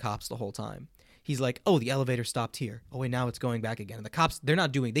toying with the cops the whole time. He's like, oh, the elevator stopped here. Oh, wait, now it's going back again. And the cops, they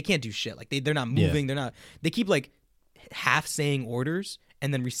can't do shit. Like they're not moving. They keep like half saying orders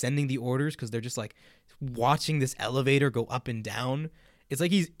and then resending the orders because they're just like watching this elevator go up and down. It's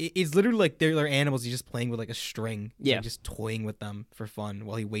like it's literally like they're animals. He's just playing with like a string. He's, Yeah. like, just toying with them for fun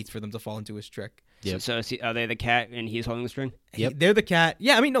while he waits for them to fall into his trick. Yep. So are they the cat and he's holding the string? Yep. They're the cat.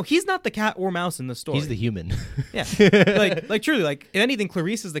 Yeah, I mean, no, he's not the cat or mouse in the story. He's the human. Yeah, like truly, like if anything,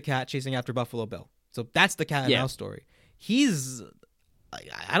 Clarice is the cat chasing after Buffalo Bill. So that's the cat and Yeah. mouse story. He's,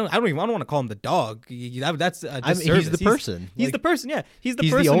 I don't want to call him the dog. That's a I mean, disservice. he's the person. He's Like, the person. Yeah, he's the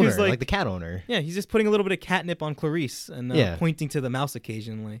he's person the owner, who's like, the cat owner. yeah, he's just putting a little bit of catnip on Clarice and Yeah. pointing to the mouse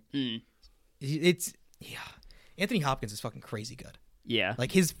occasionally. Mm. It's Anthony Hopkins is fucking crazy good. Yeah.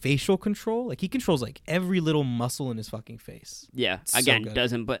 Like his facial control, like he controls like every little muscle in his fucking face. Yeah. So Again, good.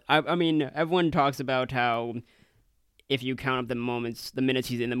 doesn't, but I mean, everyone talks about how if you count up the minutes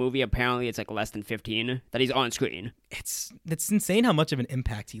he's in the movie, apparently it's like less than 15 that he's on screen. It's insane how much of an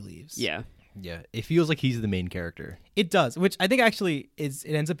impact he leaves. Yeah. Yeah, it feels like he's the main character. It does, which I think actually it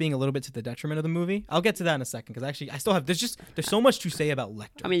ends up being a little bit to the detriment of the movie. I'll get to that in a second because actually I still have there's so much to say about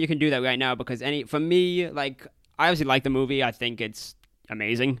Lecter. I mean, you can do that right now because for me, like, I obviously like the movie. I think it's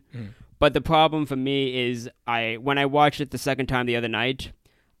amazing. But the problem for me is when I watched it the second time the other night,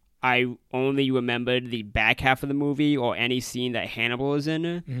 I only remembered the back half of the movie or any scene that Hannibal is in.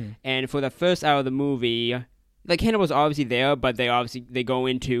 Mm-hmm. And for the first hour of the movie, like Hannibal's obviously there, but they go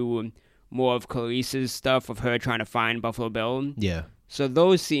into more of Clarice's stuff of her trying to find Buffalo Bill. Yeah. So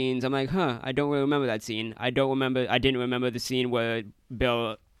those scenes, I'm like, I don't really remember that scene. I didn't remember the scene where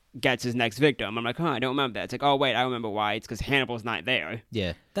Bill gets his next victim. I'm like, I don't remember that. It's like, oh wait, I remember why. It's because Hannibal's not there.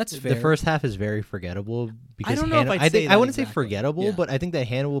 Yeah. That's fair. The first half is very forgettable because I don't know if I'd say I that wouldn't say exactly. forgettable, Yeah. but I think that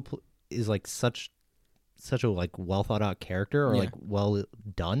Hannibal is like such a like well thought out character or Yeah. like well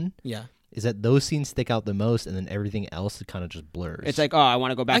done. Yeah. Is that those scenes stick out the most, and then everything else kind of just blurs. It's like, I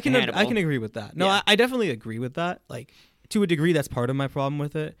want to go back to Hannibal. I can agree with that. No, Yeah. I definitely agree with that. Like, to a degree, that's part of my problem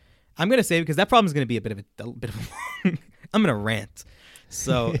with it. I'm gonna say because that problem is gonna be a bit of I'm gonna rant.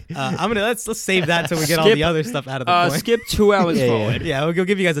 So let's save that till we get all the other stuff out of the way. Skip 2 hours Yeah, yeah. forward. Yeah, we'll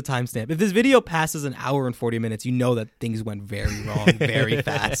give you guys a timestamp. If this video passes an hour and 40 minutes, you know that things went very wrong, very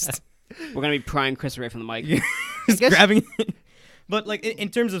fast. We're going to be prying Chris away from the mic. Just grabbing. But like in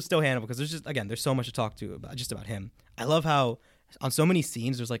terms of still Hannibal, because there's so much to talk to about him. I love how on so many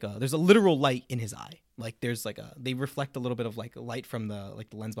scenes there's a literal light in his eye. Like there's they reflect a little bit of like light from the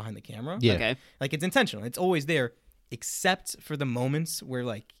lens behind the camera. Yeah. Okay. Like it's intentional. It's always there, except for the moments where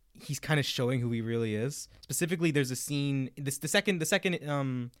like he's kind of showing who he really is. Specifically, there's a scene the second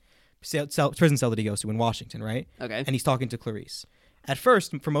prison cell that he goes to in Washington, right? Okay. And he's talking to Clarice. At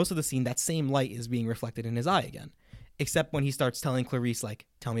first, for most of the scene, that same light is being reflected in his eye again, except when he starts telling Clarice like,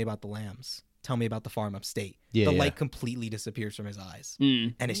 "Tell me about the lambs. Tell me about the farm upstate." Yeah, the yeah. light completely disappears from his eyes,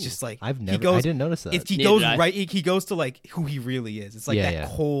 Mm. and it's just like I he goes, didn't notice that. he Neither goes did I. right. He goes to like who he really is. It's like Yeah, that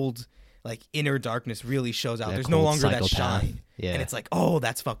yeah. cold, like inner darkness really shows out. That There's no cold longer that psychopath. shine, Yeah. and it's like, oh,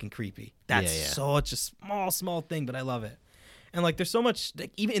 that's fucking creepy. That's Yeah, yeah. such a small thing, but I love it. And like, there's so much,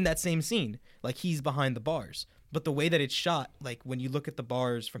 like, even in that same scene, like he's behind the bars, but the way that it's shot, like when you look at the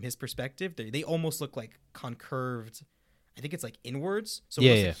bars from his perspective, they almost look like concurved. I think it's like inwards, so it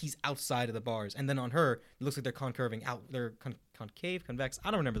Yeah, looks yeah. like he's outside of the bars, and then on her, it looks like they're concurving out. They're concave, convex.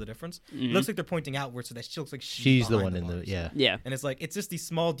 I don't remember the difference. It looks like they're pointing outward, so that she looks like She's the behind one in the bars. yeah. Yeah. And it's like it's just these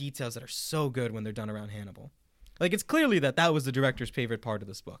small details that are so good when they're done around Hannibal. Like it's clearly that was the director's favorite part of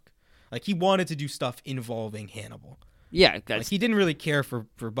this book. Like he wanted to do stuff involving Hannibal. Yeah. Like That's, he didn't really care for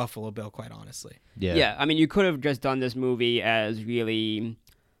Buffalo Bill, quite honestly. Yeah. yeah. I mean, you could have just done this movie as really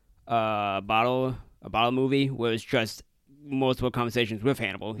a bottle movie where it's just multiple conversations with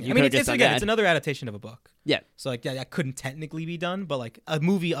Hannibal. You I could mean, have just done that. it's another adaptation of a book. Yeah. So like that couldn't technically be done, but like a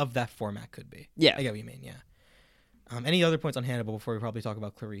movie of that format could be. Yeah. I get what you mean. Yeah. Any other points on Hannibal before we probably talk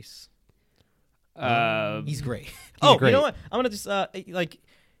about Clarice? He's great. You great. know what? I'm gonna just like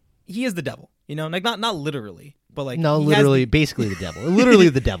he is the devil. You know, like not literally, but like No, he has literally, the- basically the devil. Literally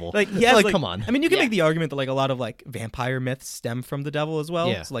the devil. like he has like come on. I mean, you can Yeah. make the argument that like a lot of like vampire myths stem from the devil as well.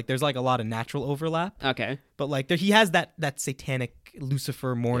 Yeah. So like there's like a lot of natural overlap, Okay. but like he has that satanic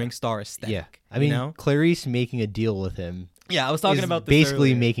Lucifer Morning Star aesthetic. Yeah. I mean, you know? Clarice making a deal with him Yeah, I was talking is about this basically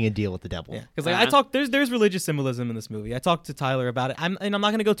earlier. making a deal with the devil. Yeah, because like I Uh-huh. talked, there's religious symbolism in this movie. I talked to Tyler about it. I'm not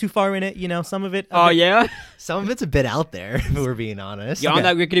going to go too far in it. You know, some of it. Oh, yeah? Some of it's a bit out there, if we're being honest. You're on Okay.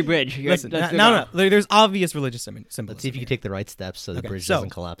 that rickety bridge. Listen, That's no. There's obvious religious symbolism. Let's see if you here. can take the right steps so the Okay, bridge so,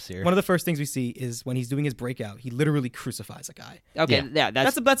 doesn't collapse here. One of the first things we see is when he's doing his breakout, he literally crucifies a guy. Okay, yeah,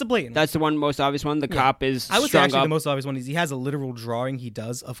 That's a blatant. that's the one most obvious one. The cop is I would say strung actually up. the most obvious one is he has a literal drawing he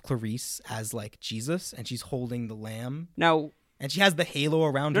does of Clarice as like Jesus, and she's holding the lamb, Now, and she has the halo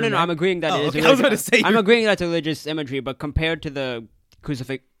around her. no, neck. I'm agreeing that Oh, it is okay, I was religious. about to say I'm you're- agreeing that's religious imagery, but compared to the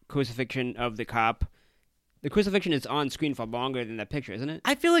crucifixion of the cop, the crucifixion is on screen for longer than that picture, isn't it?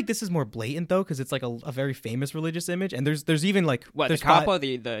 I feel like this is more blatant though, because it's like a very famous religious image, and there's even like What, the there's cop five- or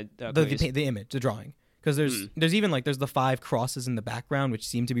the the image, the drawing. Because there's even like there's the 5 crosses in the background, which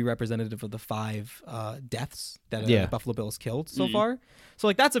seem to be representative of the 5 deaths that Yeah. Buffalo Bill has killed so far. So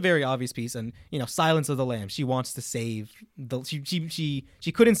like that's a very obvious piece, and you know, Silence of the Lambs. She wants to save the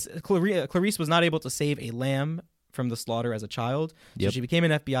she couldn't. Clarice was not able to save a lamb from the slaughter as a child, so Yep. she became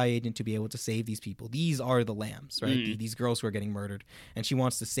an FBI agent to be able to save these people. These are the lambs, right? These girls who are getting murdered, and she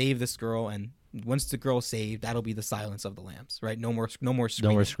wants to save this girl. And once the girl's saved, that'll be the silence of the lambs, right? No more screaming.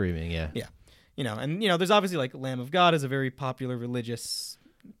 No more screaming, yeah. Yeah. You know, and you know, there's obviously like Lamb of God is a very popular religious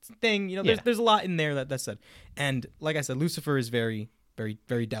thing. You know, there's a lot in there that's said. And like I said, Lucifer is very, very,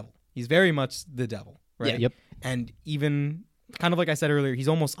 very devil. He's very much the devil, right? Yeah. Yep. And even kind of like I said earlier, he's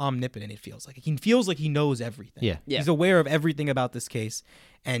almost omnipotent. It feels like he knows everything. Yeah. Yeah. He's aware of everything about this case,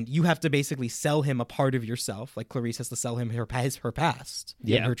 and you have to basically sell him a part of yourself. Like Clarice has to sell him her past,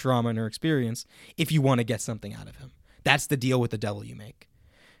 Yeah. her trauma and her experience, if you want to get something out of him. That's the deal with the devil you make.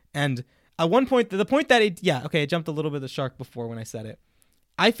 And at one point, the point that it jumped a little bit of the shark before when I said it.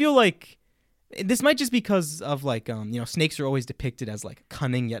 I feel like this might just because of like, snakes are always depicted as like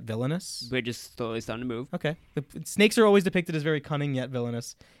cunning yet villainous. We're just slowly starting to move. Okay. The snakes are always depicted as very cunning yet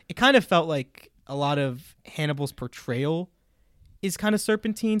villainous. It kind of felt like a lot of Hannibal's portrayal is kind of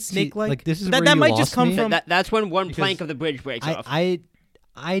serpentine, snake-like. Like, this is that where that you might just lost come me. from. That's when one Because plank of the bridge breaks off. I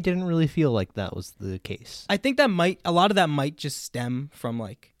didn't really feel like that was the case. I think a lot of that might just stem from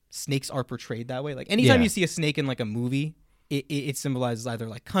like snakes are portrayed that way. Like anytime Yeah. you see a snake in like a movie, it symbolizes either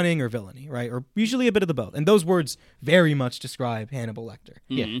like cunning or villainy, right? Or usually a bit of the both. And those words very much describe Hannibal Lecter.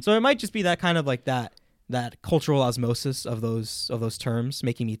 Yeah. So it might just be that kind of like that cultural osmosis of those terms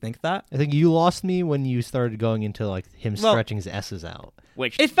making me think that. I think you lost me when you started going into like him Well- stretching his S's out.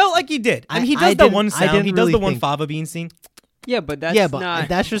 Which It felt like he did. I mean, he I does that didn't- one I sound. didn't He does really the one think- fava bean scene. yeah, but that's but not.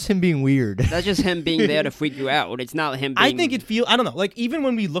 that's just him being weird. That's just him being there to freak you out. It's not him. Being, I think I don't know. Like even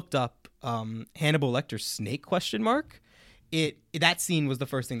when we looked up Hannibal Lecter's snake ? That scene was the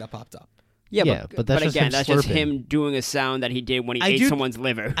first thing that popped up. Yeah, but that's just again, him that's just slurping. him doing a sound that he did when he I ate do- someone's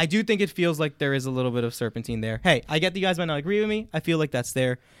liver. I do think it feels like there is a little bit of serpentine there. Hey, I get that you guys might not agree with me. I feel like that's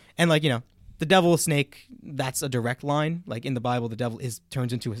there. And like, the devil snake, that's a direct line. Like in the Bible, the devil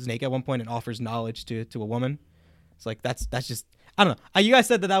turns into a snake at one point and offers knowledge to a woman. It's like that's just I don't know. You guys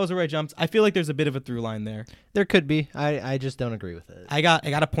said that was where I jumped. I feel like there's a bit of a through line there. There could be. I just don't agree with it. I got a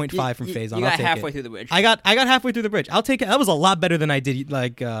 0.5 from Faison. You I'll got take halfway it. through the bridge. I got halfway through the bridge. I'll take it. That was a lot better than I did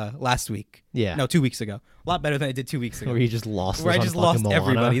like last week. Yeah. No, 2 weeks ago. A lot better than I did 2 weeks ago. Where he just lost. Where us I on just fucking lost Moana.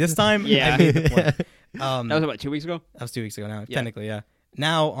 everybody. This time, Yeah. I made the point. that was about 2 weeks ago. That was 2 weeks ago now. Yeah. Technically, yeah.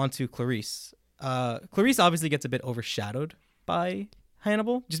 Now on to Clarice. Clarice obviously gets a bit overshadowed by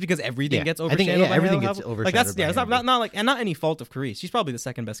Hannibal, just because everything Yeah. gets I overshadowed. think, by everything Hannibal. gets Like that's overshadowed by it's not Hannibal. not like and not any fault of Clarice. She's probably the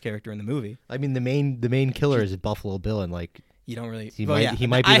second best character in the movie. I mean, the main killer is Buffalo Bill, and like You don't really. he well, might yeah. he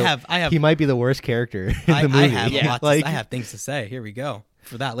might be I he might be the worst character in I the movie. have Yeah. lots. Like, I have things to say. Here we go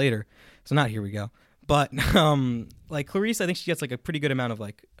for that later. So not here we go. But like Clarice, I think she gets like a pretty good amount of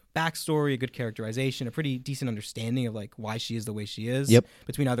like backstory, a good characterization, a pretty decent understanding of like why she is the way she is. Yep.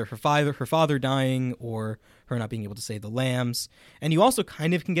 Between either her father dying or her not being able to save the lambs, and you also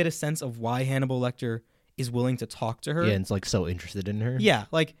kind of can get a sense of why Hannibal Lecter is willing to talk to her. Yeah, and it's like so interested in her. Yeah,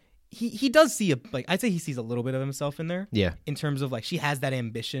 like he does see I'd say he sees a little bit of himself in there. Yeah. In terms of like she has that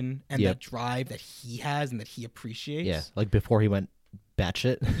ambition and Yep. that drive that he has and that he appreciates. Yeah. Like before he went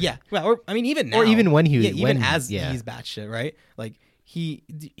batshit. Yeah. Well, or I mean, even now, Or even when he was- even when- as yeah. he's batshit, right? Like she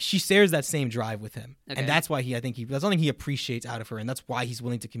shares that same drive with him, Okay. and that's why that's something he appreciates out of her, and that's why he's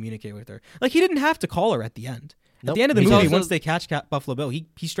willing to communicate with her. Like he didn't have to call her at the end. At Nope. the end of the He's movie, also- once they catch Buffalo Bill, he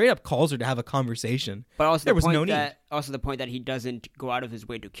straight up calls her to have a conversation. But also There the was point no need. that also the point that he doesn't go out of his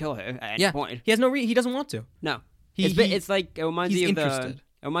way to kill her at any Yeah, point. he has no. He doesn't want to. No, He- it's like it reminds he's you of interested.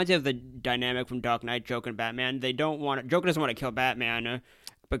 it reminds you of the dynamic from Dark Knight, Joker and Batman. Joker doesn't want to kill Batman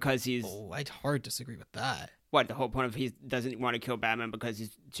because he's Oh, I'd hard disagree with that. what the whole point of he doesn't want to kill Batman because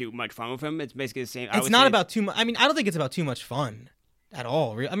he's too much fun with him. It's basically the same. I It's would not say- about too much. I mean, I don't think it's about too much fun at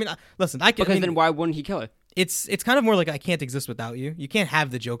all. I mean, listen, I can. because I mean, then why wouldn't he kill her? it's kind of more like I can't exist without you. You can't have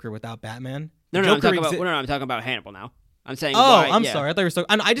the Joker without Batman. No, The I'm Joker talking about exi- I'm talking about Hannibal now. I'm saying. Oh, why, I'm yeah. sorry. I thought you were so.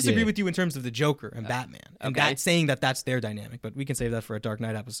 I disagree Yeah. with you in terms of the Joker and Batman, and okay. that saying that's their dynamic. But we can save that for a Dark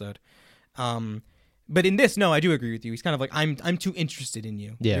Knight episode. But in this, no, I do agree with you. He's kind of like I'm too interested in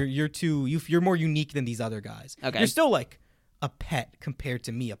you. Yeah. You're more unique than these other guys. Okay. You're still like a pet compared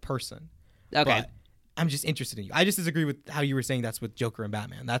to me, a person. Okay. But I'm just interested in you. I just disagree with how you were saying that's with Joker and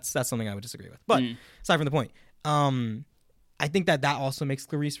Batman. That's something I would disagree with. But aside from the point, I think that also makes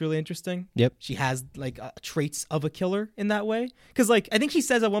Clarice really interesting. Yep. She has like traits of a killer in that way. Because like I think he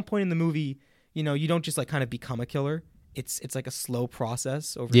says at one point in the movie, you don't just like kind of become a killer. It's like a slow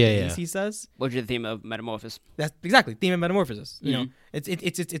process over Yeah, days. yeah. He says Which is the theme of Metamorphosis. that's exactly theme of metamorphosis. You know,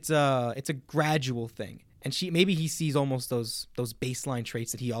 it's a gradual thing. And maybe he sees almost those baseline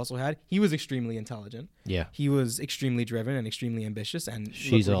traits that he also had. He was extremely intelligent. Yeah. He was extremely driven and extremely ambitious. And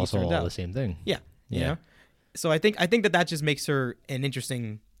She's look where he also turned all out. the same thing. Yeah. You Yeah. know? So I think that just makes her an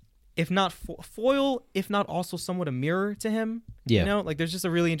interesting, if not foil, if not also somewhat a mirror to him. Yeah. You know, like there's just a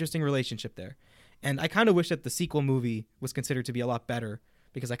really interesting relationship there. And I kind of wish that the sequel movie was considered to be a lot better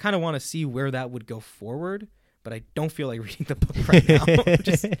because I kind of want to see where that would go forward. But I don't feel like reading the book right now. I'm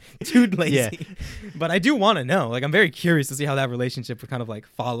just too lazy. Yeah. But I do want to know. Like I'm very curious to see how that relationship would kind of like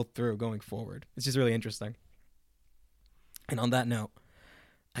follow through going forward. It's just really interesting. And on that note,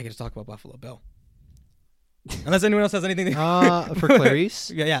 I get to talk about Buffalo Bill. Unless anyone else has anything to For Clarice,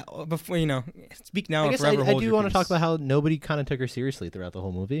 yeah. Before speak now I or guess forever I hold do your want to peace. talk about how nobody kind of took her seriously throughout the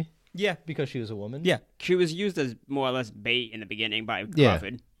whole movie. Yeah. because she was a woman. Yeah. She was used as more or less bait in the beginning by Yeah.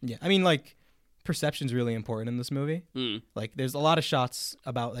 Crawford. Yeah. I mean, like, perception's really important in this movie. Mm. Like, there's a lot of shots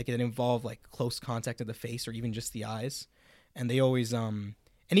about, like, that involve, like, close contact of the face or even just the eyes. And they always,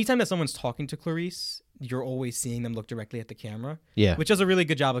 anytime that someone's talking to Clarice, you're always seeing them look directly at the camera. Yeah. Which does a really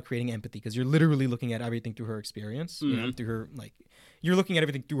good job of creating empathy because you're literally looking at everything through her experience, you know, through her, like, you're looking at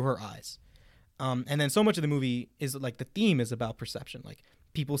everything through her eyes. And then so much of the movie is, like, the theme is about perception. Like,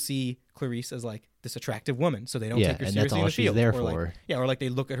 people see Clarice as, like, this attractive woman, so they don't take her and seriously that's in all the she's field. there or for. Like, yeah, or, like, they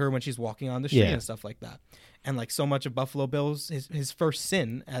look at her when she's walking on the street Yeah. and stuff like that. And, like, so much of Buffalo Bill's, his first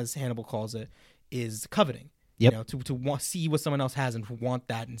sin, as Hannibal calls it, is coveting. Yep. You know, to see what someone else has and want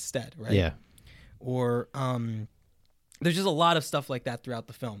that instead, right? Yeah. Or there's just a lot of stuff like that throughout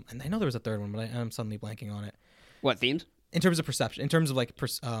the film. And I know there was a third one, but I'm suddenly blanking on it. What themes? In terms of perception, in terms of like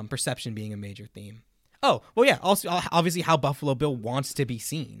perception being a major theme. Oh, well, yeah. Also, obviously, how Buffalo Bill wants to be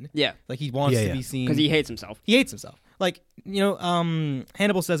seen. Yeah, Like he wants Yeah, to yeah. be seen because he hates himself. He hates himself. Like, you know,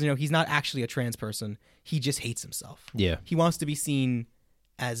 Hannibal says, you know, he's not actually a trans person. He just hates himself. Yeah. He wants to be seen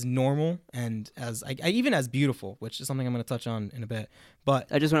as normal and as even as beautiful, which is something I'm going to touch on in a bit. But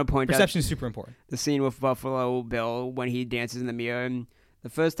I just want to point out perception is super important. the scene with Buffalo Bill when he dances in the mirror. The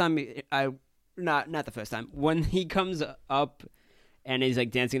first time not the first time, when he comes up and he's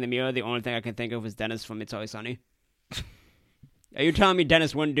like dancing in the mirror, the only thing I can think of is Dennis from It's Always Sunny. Are you telling me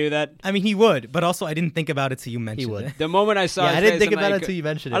Dennis wouldn't do that? I mean, he would, but also I didn't think about it till you mentioned would. it. The moment I saw Yeah, his I didn't face, think I'm about like, it until you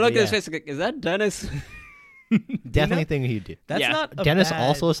mentioned it. I looked but at his yeah. face like, is that Dennis? Definitely think he'd do. That's Yeah. not a Dennis bad...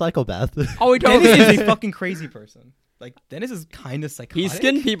 also a psychopath. Oh, he Dennis totally is a fucking crazy person. Like, Dennis is kind of psychotic. He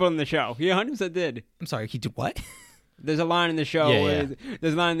skinned people in the show. He 100% did. I'm sorry, he did what? There's a line in the show Yeah, where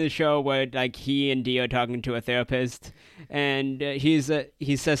there's a line in the show where like he and Dio are talking to a therapist, and he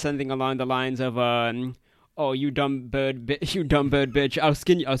says something along the lines of "Oh, you dumb bird, bitch! I'll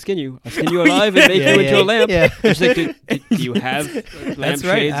skin you alive and make you into a lamp." Yeah. And she's like, do you have lampshades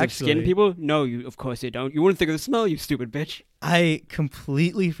right, of skin actually. people? No, of course you don't. You wouldn't think of the smell, you stupid bitch. I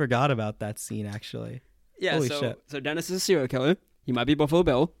completely forgot about that scene, actually. Yeah, Holy so shit. so Dennis is a serial killer. He might be Buffalo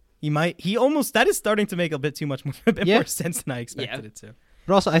Bill. That is starting to make a bit Yeah. more sense than I expected it to.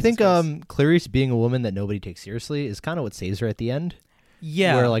 But also, I think Jesus Clarice being a woman that nobody takes seriously is kind of what saves her at the end.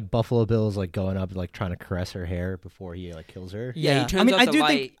 Yeah. Where like Buffalo Bill's like going up, like trying to caress her hair before he like kills her. Yeah, he Yeah, turns I mean, off I the do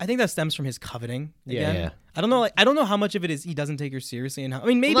light. think that stems from his coveting. Yeah, Again. yeah. I don't know how much of it is he doesn't take her seriously, and how. I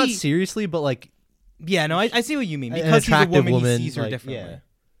mean, maybe. Well, not seriously, but like Yeah, no, I see what you mean. An Because he's a attractive woman, woman, he sees her like, differently.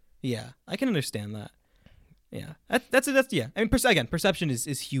 Yeah, I can understand that. Yeah, that's yeah. I mean, again, perception is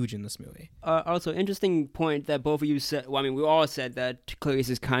huge in this movie. Also, interesting point that both of you said. Well, I mean, we all said that Clarice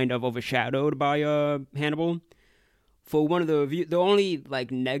is kind of overshadowed by Hannibal. For one of the only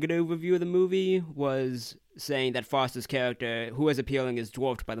like negative review of the movie was saying that Foster's character, who is appealing, is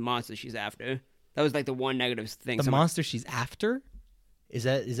dwarfed by the monster she's after. That was like the one negative thing. The monster she's after. is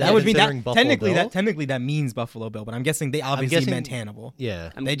that That would mean considering that Buffalo technically Bill? that means Buffalo Bill, but I'm guessing they obviously guessing- meant Hannibal.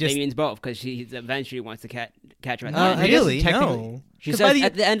 Yeah. I mean, they just- it means both because she eventually wants to catch her. At the I end. guess Really? technically- No. She 'Cause says by the-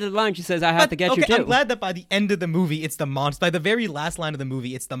 at the end of the line, she says, "I have to get you okay, too." I'm glad that by the end of the movie, it's the monster. By the very last line of the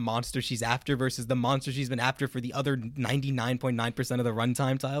movie, it's the monster she's after versus the monster she's been after for the other 99.9% of the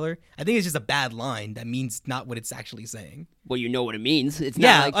runtime. Tyler, I think it's just a bad line that means not what it's actually saying. Well, you know what it means. It's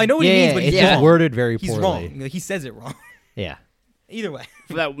Yeah, not like I know what he Yeah, means, but he's it's wrong. just worded very He's poorly. wrong. Like, he says it wrong. Yeah. Either way.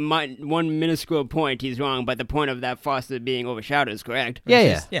 for that one minuscule point, he's wrong. But the point of that Foster being overshadowed is correct. Yeah,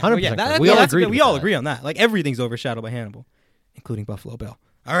 yeah. Yeah, 100%. oh, yeah. we all agree. We all agree on that. Like everything's overshadowed by Hannibal, including Buffalo Bill.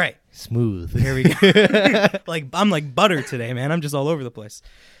 All right, Smooth. here we go. Like I'm like butter today, man. I'm just all over the place.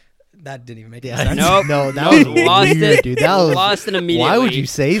 That didn't even make any Yeah, sense. Nope. no, that Nope. was Lost weird, it. dude. That was Lost it immediately. Why would you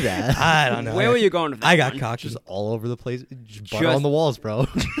say that? I don't know. Where were you going with that? I got one? cocky. Just all over the place. Just butter Just- on the walls, bro.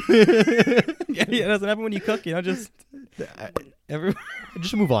 Yeah, it doesn't happen when you cook. You know, just every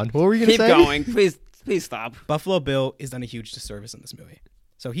Just move on. What were you gonna Keep say? going, please stop. Buffalo Bill is done a huge disservice in this movie.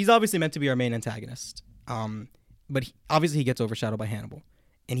 So he's obviously meant to be our main antagonist, but obviously he gets overshadowed by Hannibal,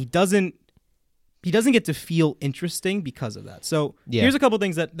 and he doesn't get to feel interesting because of that. So Yeah. here's a couple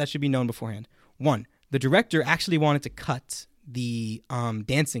things that should be known beforehand. One, the director actually wanted to cut the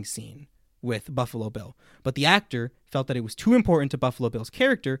dancing scene with Buffalo Bill, but the actor felt that it was too important to Buffalo Bill's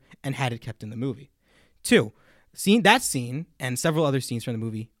character and had it kept in the movie. Two, that scene and several other scenes from the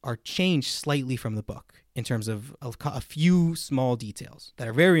movie are changed slightly from the book in terms of a few small details that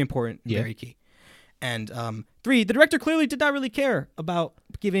are very important, and Yeah. very key. And three, the director clearly did not really care about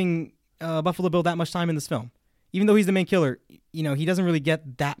giving Buffalo Bill that much time in this film. Even though he's the main killer, you know, he doesn't really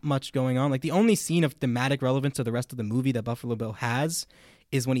get that much going on. Like the only scene of thematic relevance to the rest of the movie that Buffalo Bill has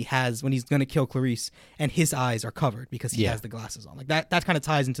is when he's going to kill Clarice and his eyes are covered because he Yeah. has the glasses on. Like that kind of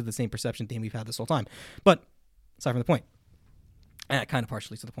ties into the same perception theme we've had this whole time. But aside from the point, kind of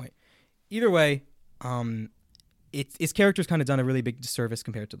partially to the point. Either way, his character's kind of done a really big disservice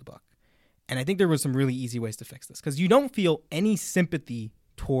compared to the book. And I think there was some really easy ways to fix this because you don't feel any sympathy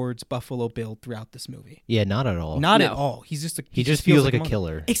towards Buffalo Bill throughout this movie. Yeah, not at all. Not No. at all. He just feels like a monster.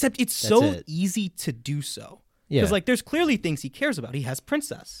 killer. Except it's That's so it. easy to do so. Yeah. Because, like, there's clearly things he cares about. He has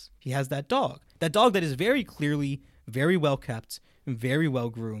Princess. He has that dog. That dog that is very clearly very well kept and very well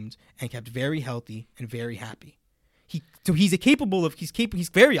groomed and kept very healthy and very happy. He's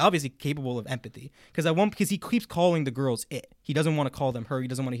very obviously capable of empathy because he keeps calling the girls it. He doesn't want to call them her. He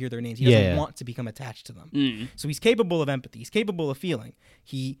doesn't want to hear their names. He doesn't want to become attached to them. So he's capable of empathy. He's capable of feeling.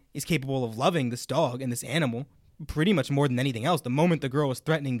 He is capable of loving this dog and this animal pretty much more than anything else. The moment the girl is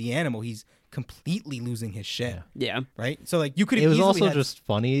threatening the animal, he's completely losing his shit. Yeah. Right? So like you could have It was easily also had- just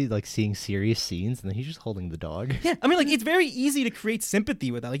funny, like seeing serious scenes, and then he's just holding the dog. Yeah, I mean, like, it's very easy to create sympathy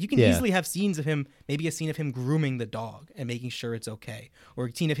with that. Like, you can Yeah. easily have scenes of him, maybe a scene of him grooming the dog and making sure it's okay, or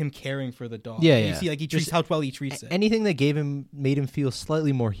a scene of him caring for the dog. Yeah, And You yeah. see, like, Just how well he treats it. Anything that made him feel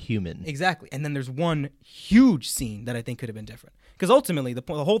slightly more human. Exactly. And then there's one huge scene that I think could have been different. Because ultimately, the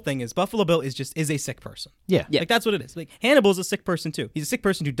whole thing is Buffalo Bill is a sick person. Yeah. Yeah. Like, that's what it is. Like, Hannibal's a sick person, too. He's a sick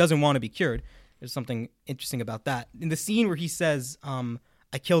person who doesn't want to be cured. There's something interesting about that. In the scene where he says,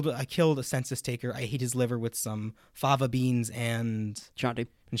 I killed a census taker. I ate his liver with some fava beans and Shanti.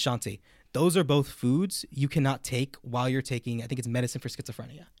 Shanti. Those are both foods you cannot take while you're taking, I think it's medicine for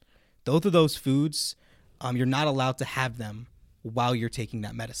schizophrenia. Both of those foods, you're not allowed to have them while you're taking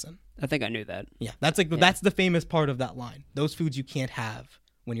that medicine. I think I knew that. Yeah, that's the famous part of that line. Those foods you can't have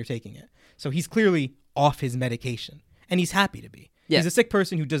when you're taking it. So he's clearly off his medication, and he's happy to be. Yeah. He's a sick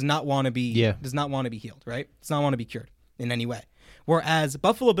person who does not want to be Yeah. does not want to be healed, right? Does not want to be cured in any way. Whereas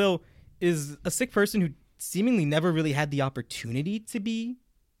Buffalo Bill is a sick person who seemingly never really had the opportunity to be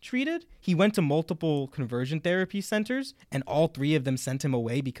treated. He went to multiple conversion therapy centers, and all three of them sent him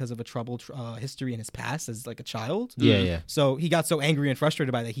away because of a troubled history in his past as like a child. Yeah. So he got so angry and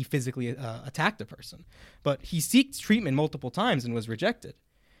frustrated by that he physically attacked a person. But he sought treatment multiple times and was rejected.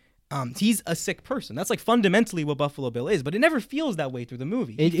 He's a sick person. That's like fundamentally what Buffalo Bill is, but it never feels that way through the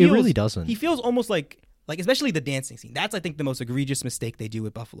movie. It really doesn't. He feels almost like especially the dancing scene. That's I think the most egregious mistake they do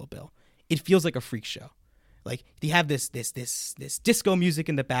with Buffalo Bill. It feels like a freak show. Like they have this disco music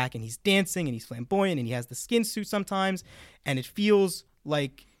in the back, and he's dancing and he's flamboyant and he has the skin suit sometimes, and it feels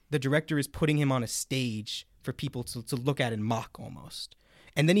like the director is putting him on a stage for people to look at and mock almost.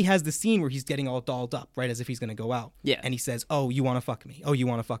 And then he has the scene where he's getting all dolled up, right, as if he's going to go out. Yeah. And he says, "Oh, you want to fuck me? Oh, you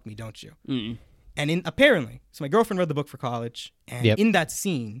want to fuck me, don't you?" Mm. And apparently, so my girlfriend read the book for college, and Yep. in that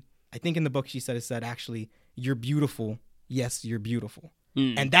scene, I think in the book it said actually, "You're beautiful. Yes, you're beautiful."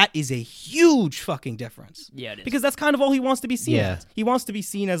 Mm. And that is a huge fucking difference. Yeah, it is. Because that's kind of all he wants to be seen Yeah. as. He wants to be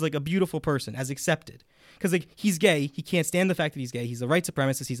seen as like a beautiful person, as accepted. Because like he's gay, he can't stand the fact that he's gay. He's a white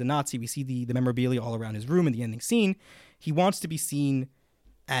supremacist. He's a Nazi. We see the memorabilia all around his room in the ending scene. He wants to be seen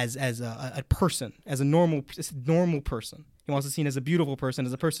as a person, as a normal person. He wants to be seen as a beautiful person,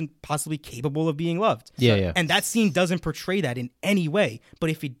 as a person possibly capable of being loved. Yeah. And that scene doesn't portray that in any way. But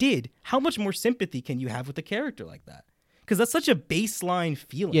if it did, how much more sympathy can you have with a character like that? Because that's such a baseline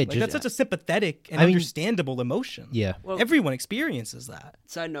feeling. Yeah, Like, just- that's such a sympathetic and I mean- understandable emotion. Yeah. Well, Everyone experiences that.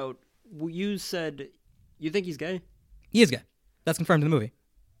 side note, you said you think he's gay? He is gay. That's confirmed in the movie.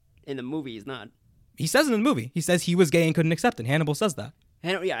 In the movie, he's not. He says it in the movie. He says he was gay and couldn't accept it. Hannibal says that.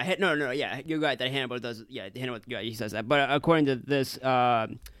 Yeah, you're right that Hannibal does. Yeah, Hannibal, yeah, he says that. But according to this,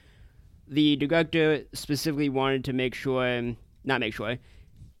 the director specifically wanted to not make sure.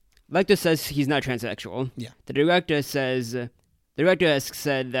 Lecter says he's not transsexual. Yeah. The director has said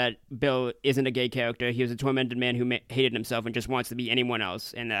that Bill isn't a gay character. He was a tormented man who hated himself and just wants to be anyone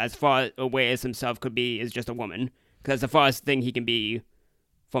else. And as far away as himself could be is just a woman. Because that's the farthest thing he can be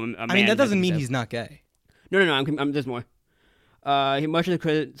from a man. I mean, that doesn't mean himself. he's not gay. No, there's more. Much of the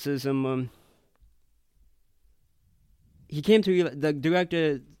criticism, the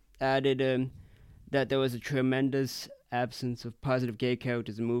director added that there was a tremendous absence of positive gay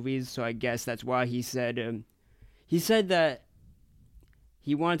characters in movies, so I guess that's why he said that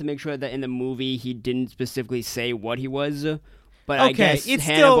he wanted to make sure that in the movie he didn't specifically say what he was, but I guess it's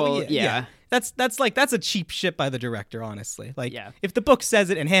Hannibal, still yeah. That's a cheap shit by the director, honestly. Like, Yeah. if the book says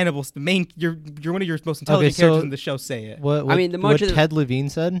it and Hannibal's the main, you're one of your most intelligent so- characters in the show say it. What much of the- Ted Levine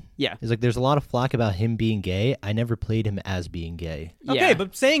said Yeah. is like there's a lot of flack about him being gay. I never played him as being gay. Okay, Yeah.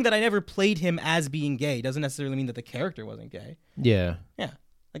 but saying that I never played him as being gay doesn't necessarily mean that the character wasn't gay. Yeah. Yeah.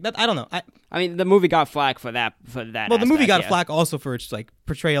 Like that, I don't know. I mean, the movie got flack for that. Well, the movie aspect, got yeah. flack also for its like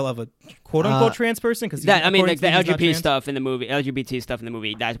portrayal of a quote unquote trans person because That, I mean, like the LGBT stuff in the movie, LGBT stuff in the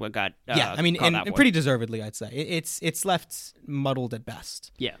movie. That's what got. Yeah, I mean, called and out for. pretty deservedly, I'd say. It's left muddled at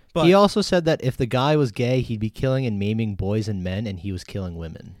best. Yeah. But He also said that if the guy was gay, he'd be killing and maiming boys and men, and he was killing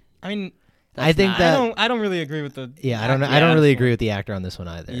women. I mean, I think not- that. I don't really agree with the. Yeah, I don't. actor I don't on really this agree one. with the actor on this one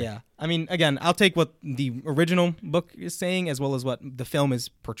either. Yeah, I mean, again, I'll take what the original book is saying as well as what the film is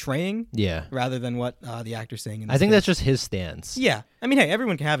portraying, Yeah. rather than what the actor's saying. In I this think case. that's just his stance. Yeah, I mean, hey,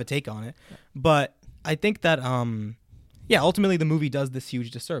 everyone can have a take on it, but I think that ultimately the movie does this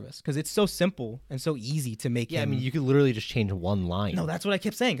huge disservice because it's so simple and so easy to make. Yeah, I him- mean, you could literally just change one line. No, that's what I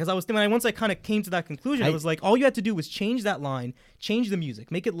kept saying because I was once I kind of came to that conclusion, I was like, all you had to do was change that line, change the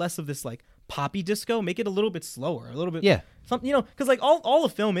music, make it less of this like poppy disco, make it a little bit slower, a little bit, Yeah. something, because like all a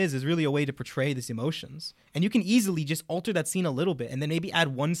film is really a way to portray these emotions, and you can easily just alter that scene a little bit, and then maybe add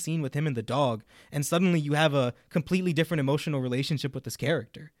one scene with him and the dog, and suddenly you have a completely different emotional relationship with this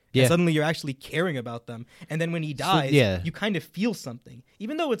character. Yeah. And suddenly you're actually caring about them, and then when he dies, yeah. you kind of feel something,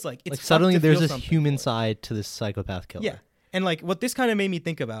 even though it's Like fucked suddenly to there's feel this something human for it. side to this psychopath killer. Yeah. And like what this kind of made me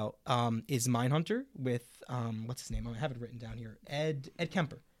think about is Mindhunter with what's his name? I have it written down here. Ed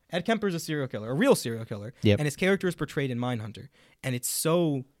Kemper. Ed Kemper is a serial killer, a real serial killer. Yep. And his character is portrayed in Mindhunter. And it's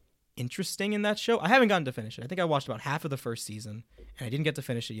so interesting in that show. I haven't gotten to finish it. I think I watched about half of the first season, and I didn't get to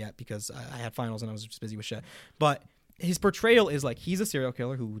finish it yet because I had finals and I was just busy with shit. But his portrayal is like he's a serial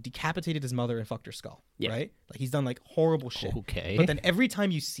killer who decapitated his mother and fucked her skull. Yeah. Right? Like he's done like horrible shit. Okay. But then every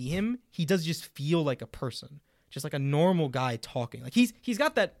time you see him, he does just feel like a person, just like a normal guy talking. Like he's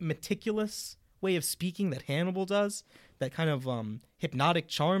got that meticulous way of speaking that Hannibal does, that kind of hypnotic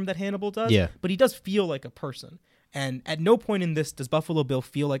charm that Hannibal does. Yeah. But he does feel like a person. And at no point in this does Buffalo Bill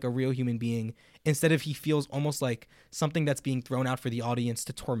feel like a real human being. Instead of he feels almost like something that's being thrown out for the audience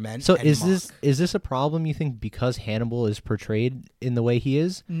to torment. So and is mock. this a problem you think because Hannibal is portrayed in the way he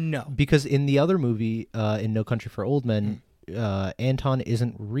is? No. Because in the other movie, in No Country for Old Men, Anton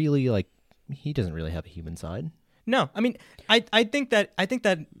isn't really like he doesn't really have a human side. No. I mean, I think that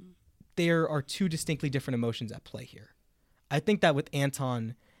there are two distinctly different emotions at play here. I think that with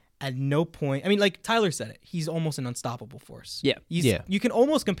Anton, at no point, I mean, like Tyler said it, he's almost an unstoppable force. Yeah. Yeah. You can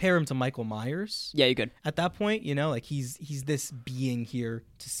almost compare him to Michael Myers Yeah, you could. at that point, like he's this being here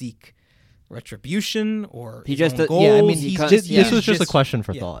to seek retribution or He his just own does- goals. yeah, I mean, He's because- just- yeah. This was just a just- question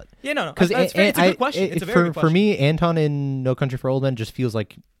for yeah. thought. Yeah, no. Because It's a good question. It's a very good question. for me, Anton in No Country for Old Men just feels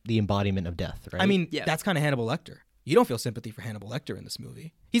like the embodiment of death, right? I mean, Yeah. that's kind of Hannibal Lecter. You don't feel sympathy for Hannibal Lecter in this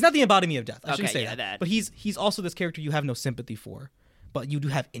movie. He's not the embodiment of death. I shouldn't Okay, say yeah, that. that. But he's also this character you have no sympathy for, but you do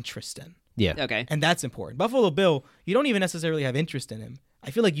have interest in. yeah. Okay. And that's important. Buffalo Bill, you don't even necessarily have interest in him.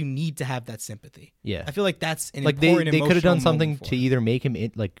 I feel like you need to have that sympathy. Yeah. I feel like that's an Like important they could have done emotional something moment for to him. either make him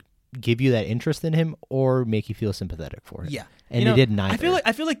give you that interest in him or make you feel sympathetic for him. Yeah. And they did neither.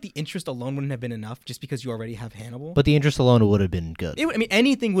 I feel like the interest alone wouldn't have been enough just because you already have Hannibal. But the interest alone would have been good.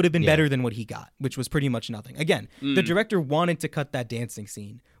 Anything would have been Yeah. better than what he got, which was pretty much nothing. Again, the director wanted to cut that dancing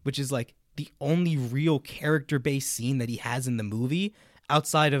scene, which is like the only real character-based scene that he has in the movie,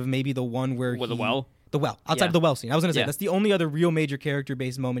 outside of maybe the one where With the well? The well. Outside Yeah. of the well scene. I was going to say, Yeah. that's the only other real major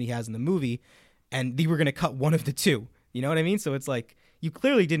character-based moment he has in the movie, and they were going to cut one of the two. You know what I mean? So it's like, you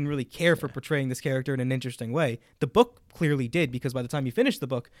clearly didn't really care for portraying this character in an interesting way. The book clearly did, because by the time you finish the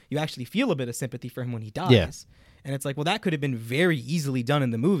book, you actually feel a bit of sympathy for him when he dies. Yeah. And it's like, well, that could have been very easily done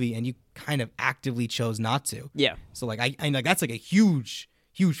in the movie, and you kind of actively chose not to. Yeah. So like, I like that's like a huge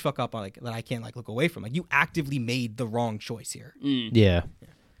fuck up like that I can't like look away from. Like, you actively made the wrong choice here. Yeah.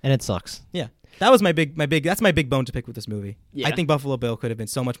 And it sucks. Yeah. That was my big that's my big bone to pick with this movie. Yeah. I think Buffalo Bill could have been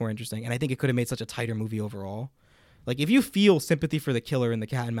so much more interesting, and I think it could have made such a tighter movie overall. Like, if you feel sympathy for the killer in the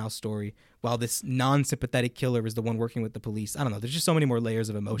cat and mouse story, while this non-sympathetic killer is the one working with the police, I don't know. There's just so many more layers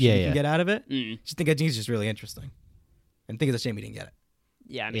of emotion you Yeah. can get out of it. Mm. I think it's just really interesting. And I think it's a shame we didn't get it.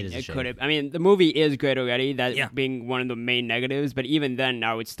 Yeah, I It mean, is a it shame. could have. I mean, the movie is great already. That Yeah. being one of the main negatives. But even then,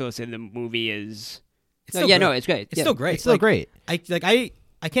 I would still say the movie is. It's No, still yeah, great. no, it's great. It's Yeah. still great. It's still great. I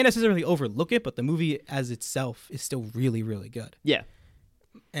can't necessarily overlook it, but the movie as itself is still really, really good. Yeah.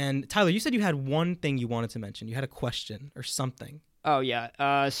 And Tyler, you said you had one thing you wanted to mention. You had a question or something. Oh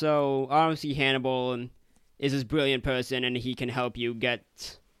yeah. So obviously Hannibal is this brilliant person, and he can help you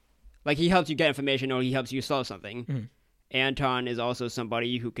get, like, he helps you get information, or he helps you solve something. Mhm. Anton is also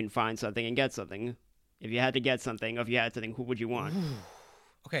somebody who can find something and get something. If you had to get something, or if you had something, who would you want?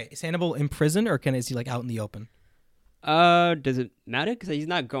 Okay, is Hannibal in prison, or is he like out in the open? Does it matter? Because he's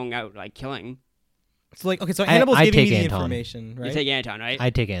not going out like killing. So like, okay, so Hannibal's I'd giving me take the Anton. information, right? You take Anton, right?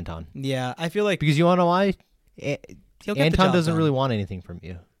 I'd take Anton. Yeah, I feel like Because you want to know why? He'll get the Anton job doesn't done. really want anything from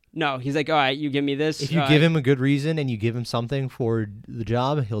you. No, he's like, all right, you give me this. If you give him a good reason and you give him something for the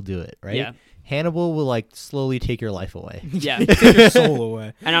job, he'll do it, right? Yeah. Hannibal will like slowly take your life away. Yeah. Take your soul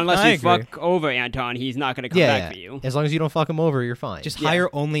away. And unless I you agree. fuck over Anton, he's not going to come yeah, back for you. as long as you don't fuck him over, you're fine. Just Yeah. hire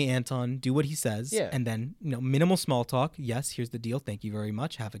only Anton, do what he says, Yeah. and then minimal small talk. Yes, here's the deal. Thank you very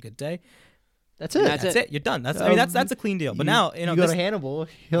much. Have a good day. that's it. That's That's it. it. You're done. That's a clean deal. But now you know go this, to Hannibal,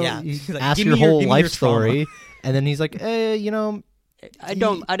 he'll Yeah. you He's like, ask "Give your me your- whole give me your life trauma." story, and then he's like, I didn't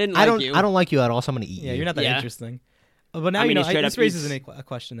I like you. don't like you at all, so I'm gonna eat yeah, you. you're not that Yeah. interesting. But now I mean, he straight this up raises eats- a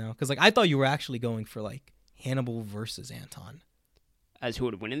question now because like I thought you were actually going for like Hannibal versus Anton. As who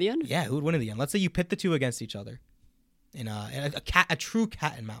would win in the end? Yeah, who would win in the end? Let's say you pit the two against each other, in a true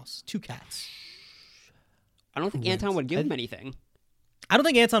cat and mouse, two cats. I don't think Anton would give him anything. I don't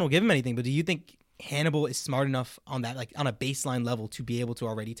think Anton will give him anything, but do you think Hannibal is smart enough on that, like on a baseline level, to be able to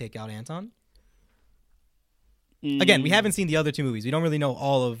already take out Anton? Again, we haven't seen the other two movies. We don't really know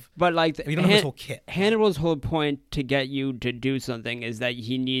all of. But like, We don't know his whole kit. Hannibal's whole point to get you to do something is that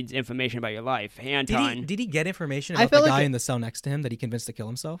he needs information about your life. Anton, Did he get information I about felt the like guy it- in the cell next to him that he convinced to kill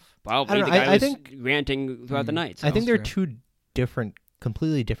himself? probably I don't the know, guy I was think- ranting throughout the night. So. I think they're true. two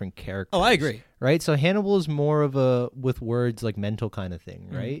completely different characters. Oh, I agree. Right? So Hannibal is more of a with words like mental kind of thing,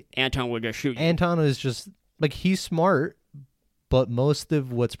 right? Anton would just shoot you. Anton is just like he's smart, but most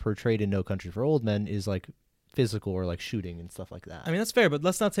of what's portrayed in No Country for Old Men is like physical or like shooting and stuff like that. I mean, that's fair, but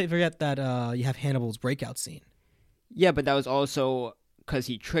let's not forget that you have Hannibal's breakout scene. Yeah, but that was also because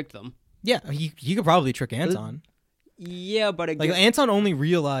he tricked them. Yeah, he could probably trick Anton. Yeah, but Like again, Anton only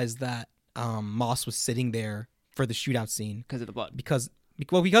realized that Moss was sitting there for the shootout scene because of the blood. because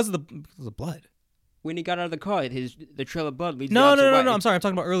of the blood. When he got out of the car, the trail of blood leads. No, the opposite way. I'm sorry. I'm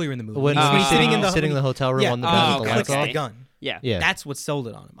talking about earlier in the movie. when, When he's sitting in the sitting in the hotel room yeah, on the when bed he with the clicks lights off. the gun. Yeah. Yeah. That's what sold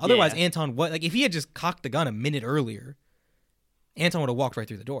it on him. Otherwise, Yeah. Anton, if he had just cocked the gun a minute earlier, Anton would have walked right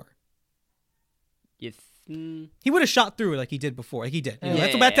through the door. He would have shot through it like he did before. Like he did. You know,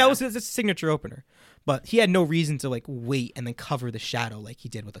 Yeah. that was his signature opener. But he had no reason to like wait and then cover the shadow like he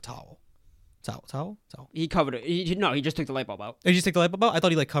did with a towel. Towel. He covered it. He just took the light bulb out. Did you just take the light bulb out? I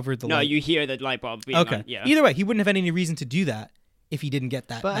thought he like covered the No, light. you hear the light bulb being Okay. on. Yeah. Either way, he wouldn't have had any reason to do that if he didn't get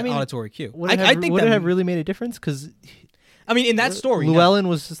that, But, I that mean, auditory cue. Would I it think that have really made a difference? Because I mean, in that story, no. Llewellyn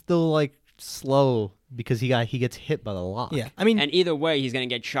was still like slow because he gets hit by the lock. Yeah, I mean, And either way, he's gonna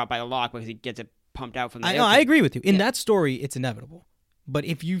get shot by the lock because he gets it pumped out from the. I airplane. agree with you. In Yeah. that story, it's inevitable. But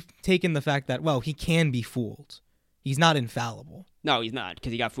if you've taken the fact that, well, he can be fooled, he's not infallible. No, he's not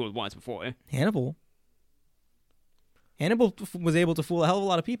because he got fooled once before. Hannibal was able to fool a hell of a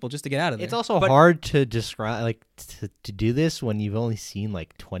lot of people just to get out of there. It's also But- hard to describe, like, to do this when you've only seen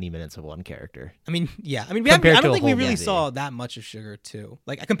like 20 minutes of one character. I mean, yeah. I mean, Compared I to don't a think we whole really movie. saw that much of Sugar too.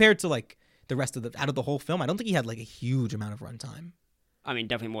 Like compared to like the rest of out of the whole film, I don't think he had like a huge amount of runtime. I mean,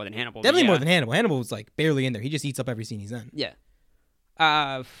 definitely more than Hannibal. Definitely yeah. more than Hannibal. Hannibal was like barely in there. He just eats up every scene he's in. Yeah.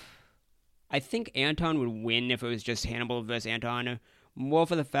 I think Anton would win if it was just Hannibal versus Anton. More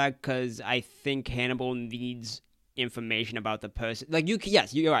for the fact because I think Hannibal needs information about the person. Like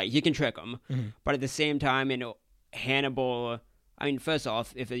yes, you're right. You can trick him, but at the same time, Hannibal. I mean, first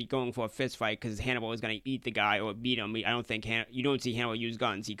off, if they're going for a fist fight, because Hannibal is going to eat the guy or beat him, I don't think you don't see Hannibal use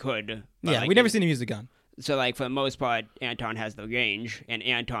guns. He could. But Yeah, like, we never seen him use a gun. So, like, for the most part, Anton has the range, and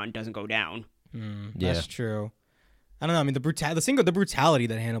Anton doesn't go down. Yeah. That's true. I don't know. I mean, the brutality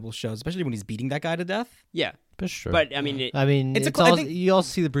that Hannibal shows, especially when he's beating that guy to death. Yeah. That's true. But, I mean, I mean, It's it's a cl- I also, think- you also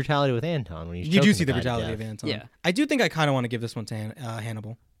see the brutality with Anton when he's You do choking see the guy to brutality death. of Anton. Yeah. I do think I kind of want to give this one to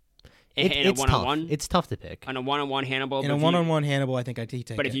Hannibal. in a It's one-on-one, tough. It's tough to pick. on a one-on-one Hannibal. In but a if you- one-on-one Hannibal, I think I'd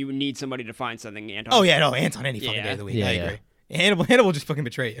take But it. if you need somebody to find something, Anton. Oh yeah, no, Anton any fucking Yeah. day of the week. Yeah, I yeah. agree. Hannibal will just fucking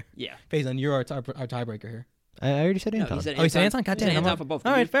betray you. Yeah. Faison, you're our tiebreaker here. I already said No, Anton. he said Oh, you said Anton? God he said damn, Anton I'm for both.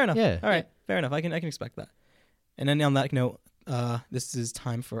 All right, fair enough. Yeah. All right, fair enough. I can expect that. And then on that note, this is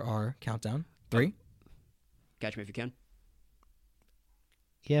time for our countdown. 3. Catch me if you can.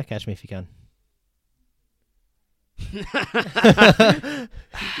 Yeah, catch me if you can.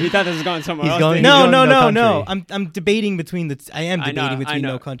 You thought this was going somewhere He's else. going- didn't you? going No. to No Country. I'm debating between the. I am I know, debating between I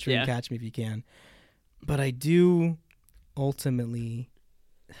know. No Country and Yeah. Catch Me If You Can, but I do ultimately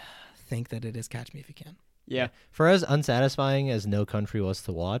think that it is Catch Me If You Can. Yeah. For as unsatisfying as No Country was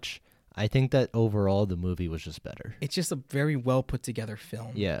to watch, I think that overall the movie was just better. It's just a very well put together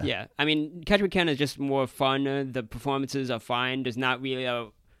film. Yeah. Yeah. I mean, Catch Me If You Can is just more fun. The performances are fine. There's not really a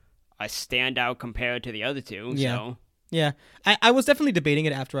standout compared to the other two. Yeah. So. Yeah, I was definitely debating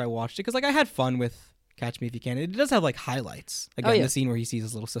it after I watched it because like I had fun with Catch Me If You Can. It does have like highlights. Again, yeah. the scene where he sees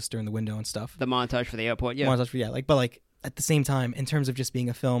his little sister in the window and stuff. The montage for the airport. Yeah. Montage, but like at the same time, in terms of just being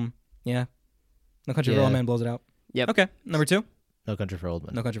a film, yeah, No Country for Yeah. Old Men blows it out. Yep. Okay, number 2, No Country for Old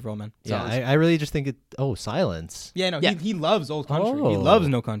Men. No Country for Old Men. Yeah, Solid. I really just think it. Oh, Silence. Yeah, no, Yeah. He loves Old Country. He Oh. loves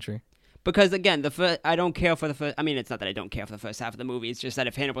No Country. Because again, I don't care for the first. I mean, it's not that I don't care for the first half of the movie. It's just that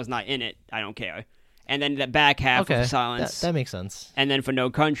if Hannibal's not in it, I don't care. And then the back half Okay, of Silence, that makes sense. and then for No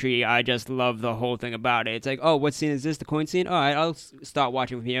Country, I just love the whole thing about it. It's like, oh, what scene is this? The coin scene. All right, I'll start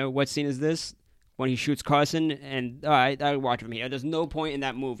watching from here. What scene is this? When he shoots Carson, and all right, I'll watch it from here. There's no point in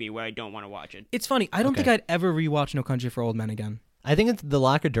that movie where I don't want to watch it. It's funny. I don't Okay. think I'd ever rewatch No Country for Old Men again. I think it's the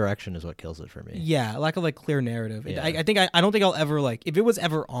lack of direction is what kills it for me. Yeah, lack of like clear narrative. Yeah. I think I don't think I'll ever like if it was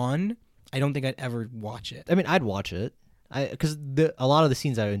ever on. I don't think I'd ever watch it. I mean, I'd watch it. Because a lot of the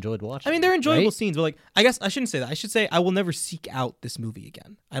scenes I enjoyed watching. I mean, they're enjoyable right? scenes, but like, I guess I shouldn't say that. I should say I will never seek out this movie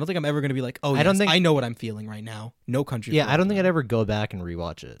again. I don't think I'm ever going to be like, oh, I don't think- I know what I'm feeling right now. No Country. Yeah, for I Old don't think Men. I'd ever go back and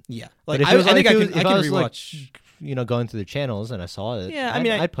rewatch it. Yeah, But like if it was I think like- I if it can. was- I if can I was, like, rewatch. Going through the channels and I saw it. Yeah, I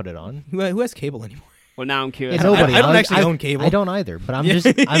mean, I'd put it on. Who has cable anymore? Well, now I'm curious. Yeah, nobody. I don't was- actually own cable. I don't either. But I'm Yeah. just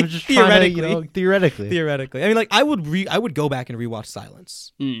trying to, theoretically. Theoretically, I mean, like I would go back and rewatch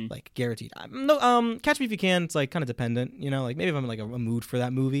Silence, Mm. like guaranteed. No, Catch Me If You Can. It's like kind of dependent, like maybe if I'm in, like a mood for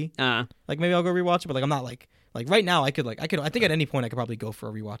that movie, like maybe I'll go rewatch it. But like I'm not like right now. I think at any point I could probably go for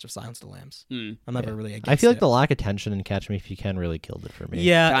a rewatch of Silence of the Lambs. Mm. I'm never really against I feel like it. the lack of tension in Catch Me If You Can really killed it for me.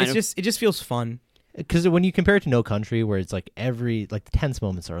 Yeah, Kind of. it just feels fun. Because when you compare it to No Country, where it's like the tense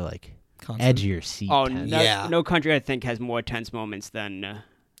moments are like Constant. edge of your seat. Oh, tense. Yeah. No Country, I think, has more tense moments than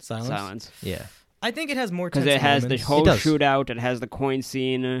Silence. Yeah. I think it has more Because tense it has the moments. whole It does. shootout. It has the coin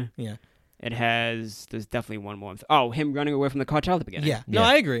scene. Yeah. There's definitely one more. Oh, him running away from the cartel at the beginning. Yeah. No, Yeah.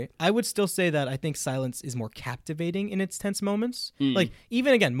 I agree. I would still say that I think Silence is more captivating in its tense moments. Mm. Like,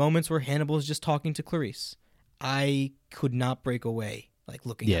 even again, moments where Hannibal is just talking to Clarice. I could not break away, like,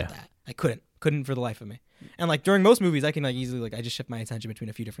 looking Yeah. at that. I couldn't for the life of me. And like during most movies, I can like easily like I just shift my attention between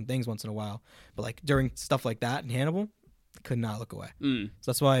a few different things once in a while. But like during stuff like that in Hannibal, I could not look away. Mm.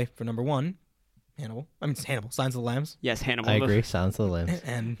 So that's why for number 1, Hannibal. I mean, it's Hannibal, Signs of the Lambs, Yes, Hannibal. I agree. Silence of the Lambs.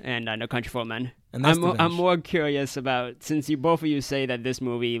 and And No Country for Old Men. that's the I'm finish. more curious about, since both of you say that this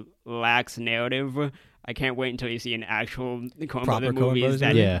movie lacks narrative, I can't wait until you see an actual Coen Proper Brothers Coen movies Brothers that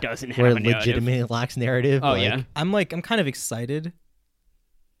movie? Yeah. doesn't Where have it a narrative. legitimately lacks narrative. Oh, like, yeah. I'm kind of excited.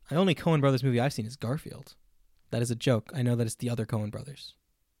 The only Coen Brothers movie I've seen is Garfield. That is a joke. I know that it's the other Coen Brothers.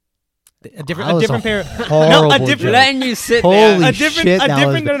 A different pair. Horrible a different- joke. Letting you sit Holy there. a different, shit, a that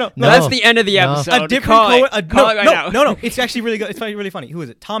different. was- No. No. That's the end of the No. episode. A different Call it. Coen. Call it right now. No. It's actually really good. It's really funny. Who is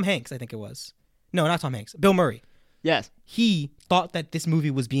it? Tom Hanks, I think it was. No, not Tom Hanks. Bill Murray. Yes. He thought that this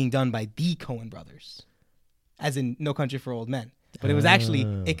movie was being done by the Coen Brothers, as in No Country for Old Men. But it was actually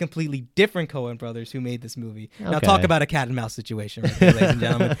a completely different Coen Brothers who made this movie. Now Okay. talk about a cat and mouse situation, right there, ladies and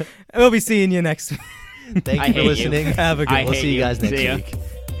gentlemen. We'll be seeing you next week. Thank I you for hate you. listening. Have a good I one. We'll hate see you you. guys See next ya. week.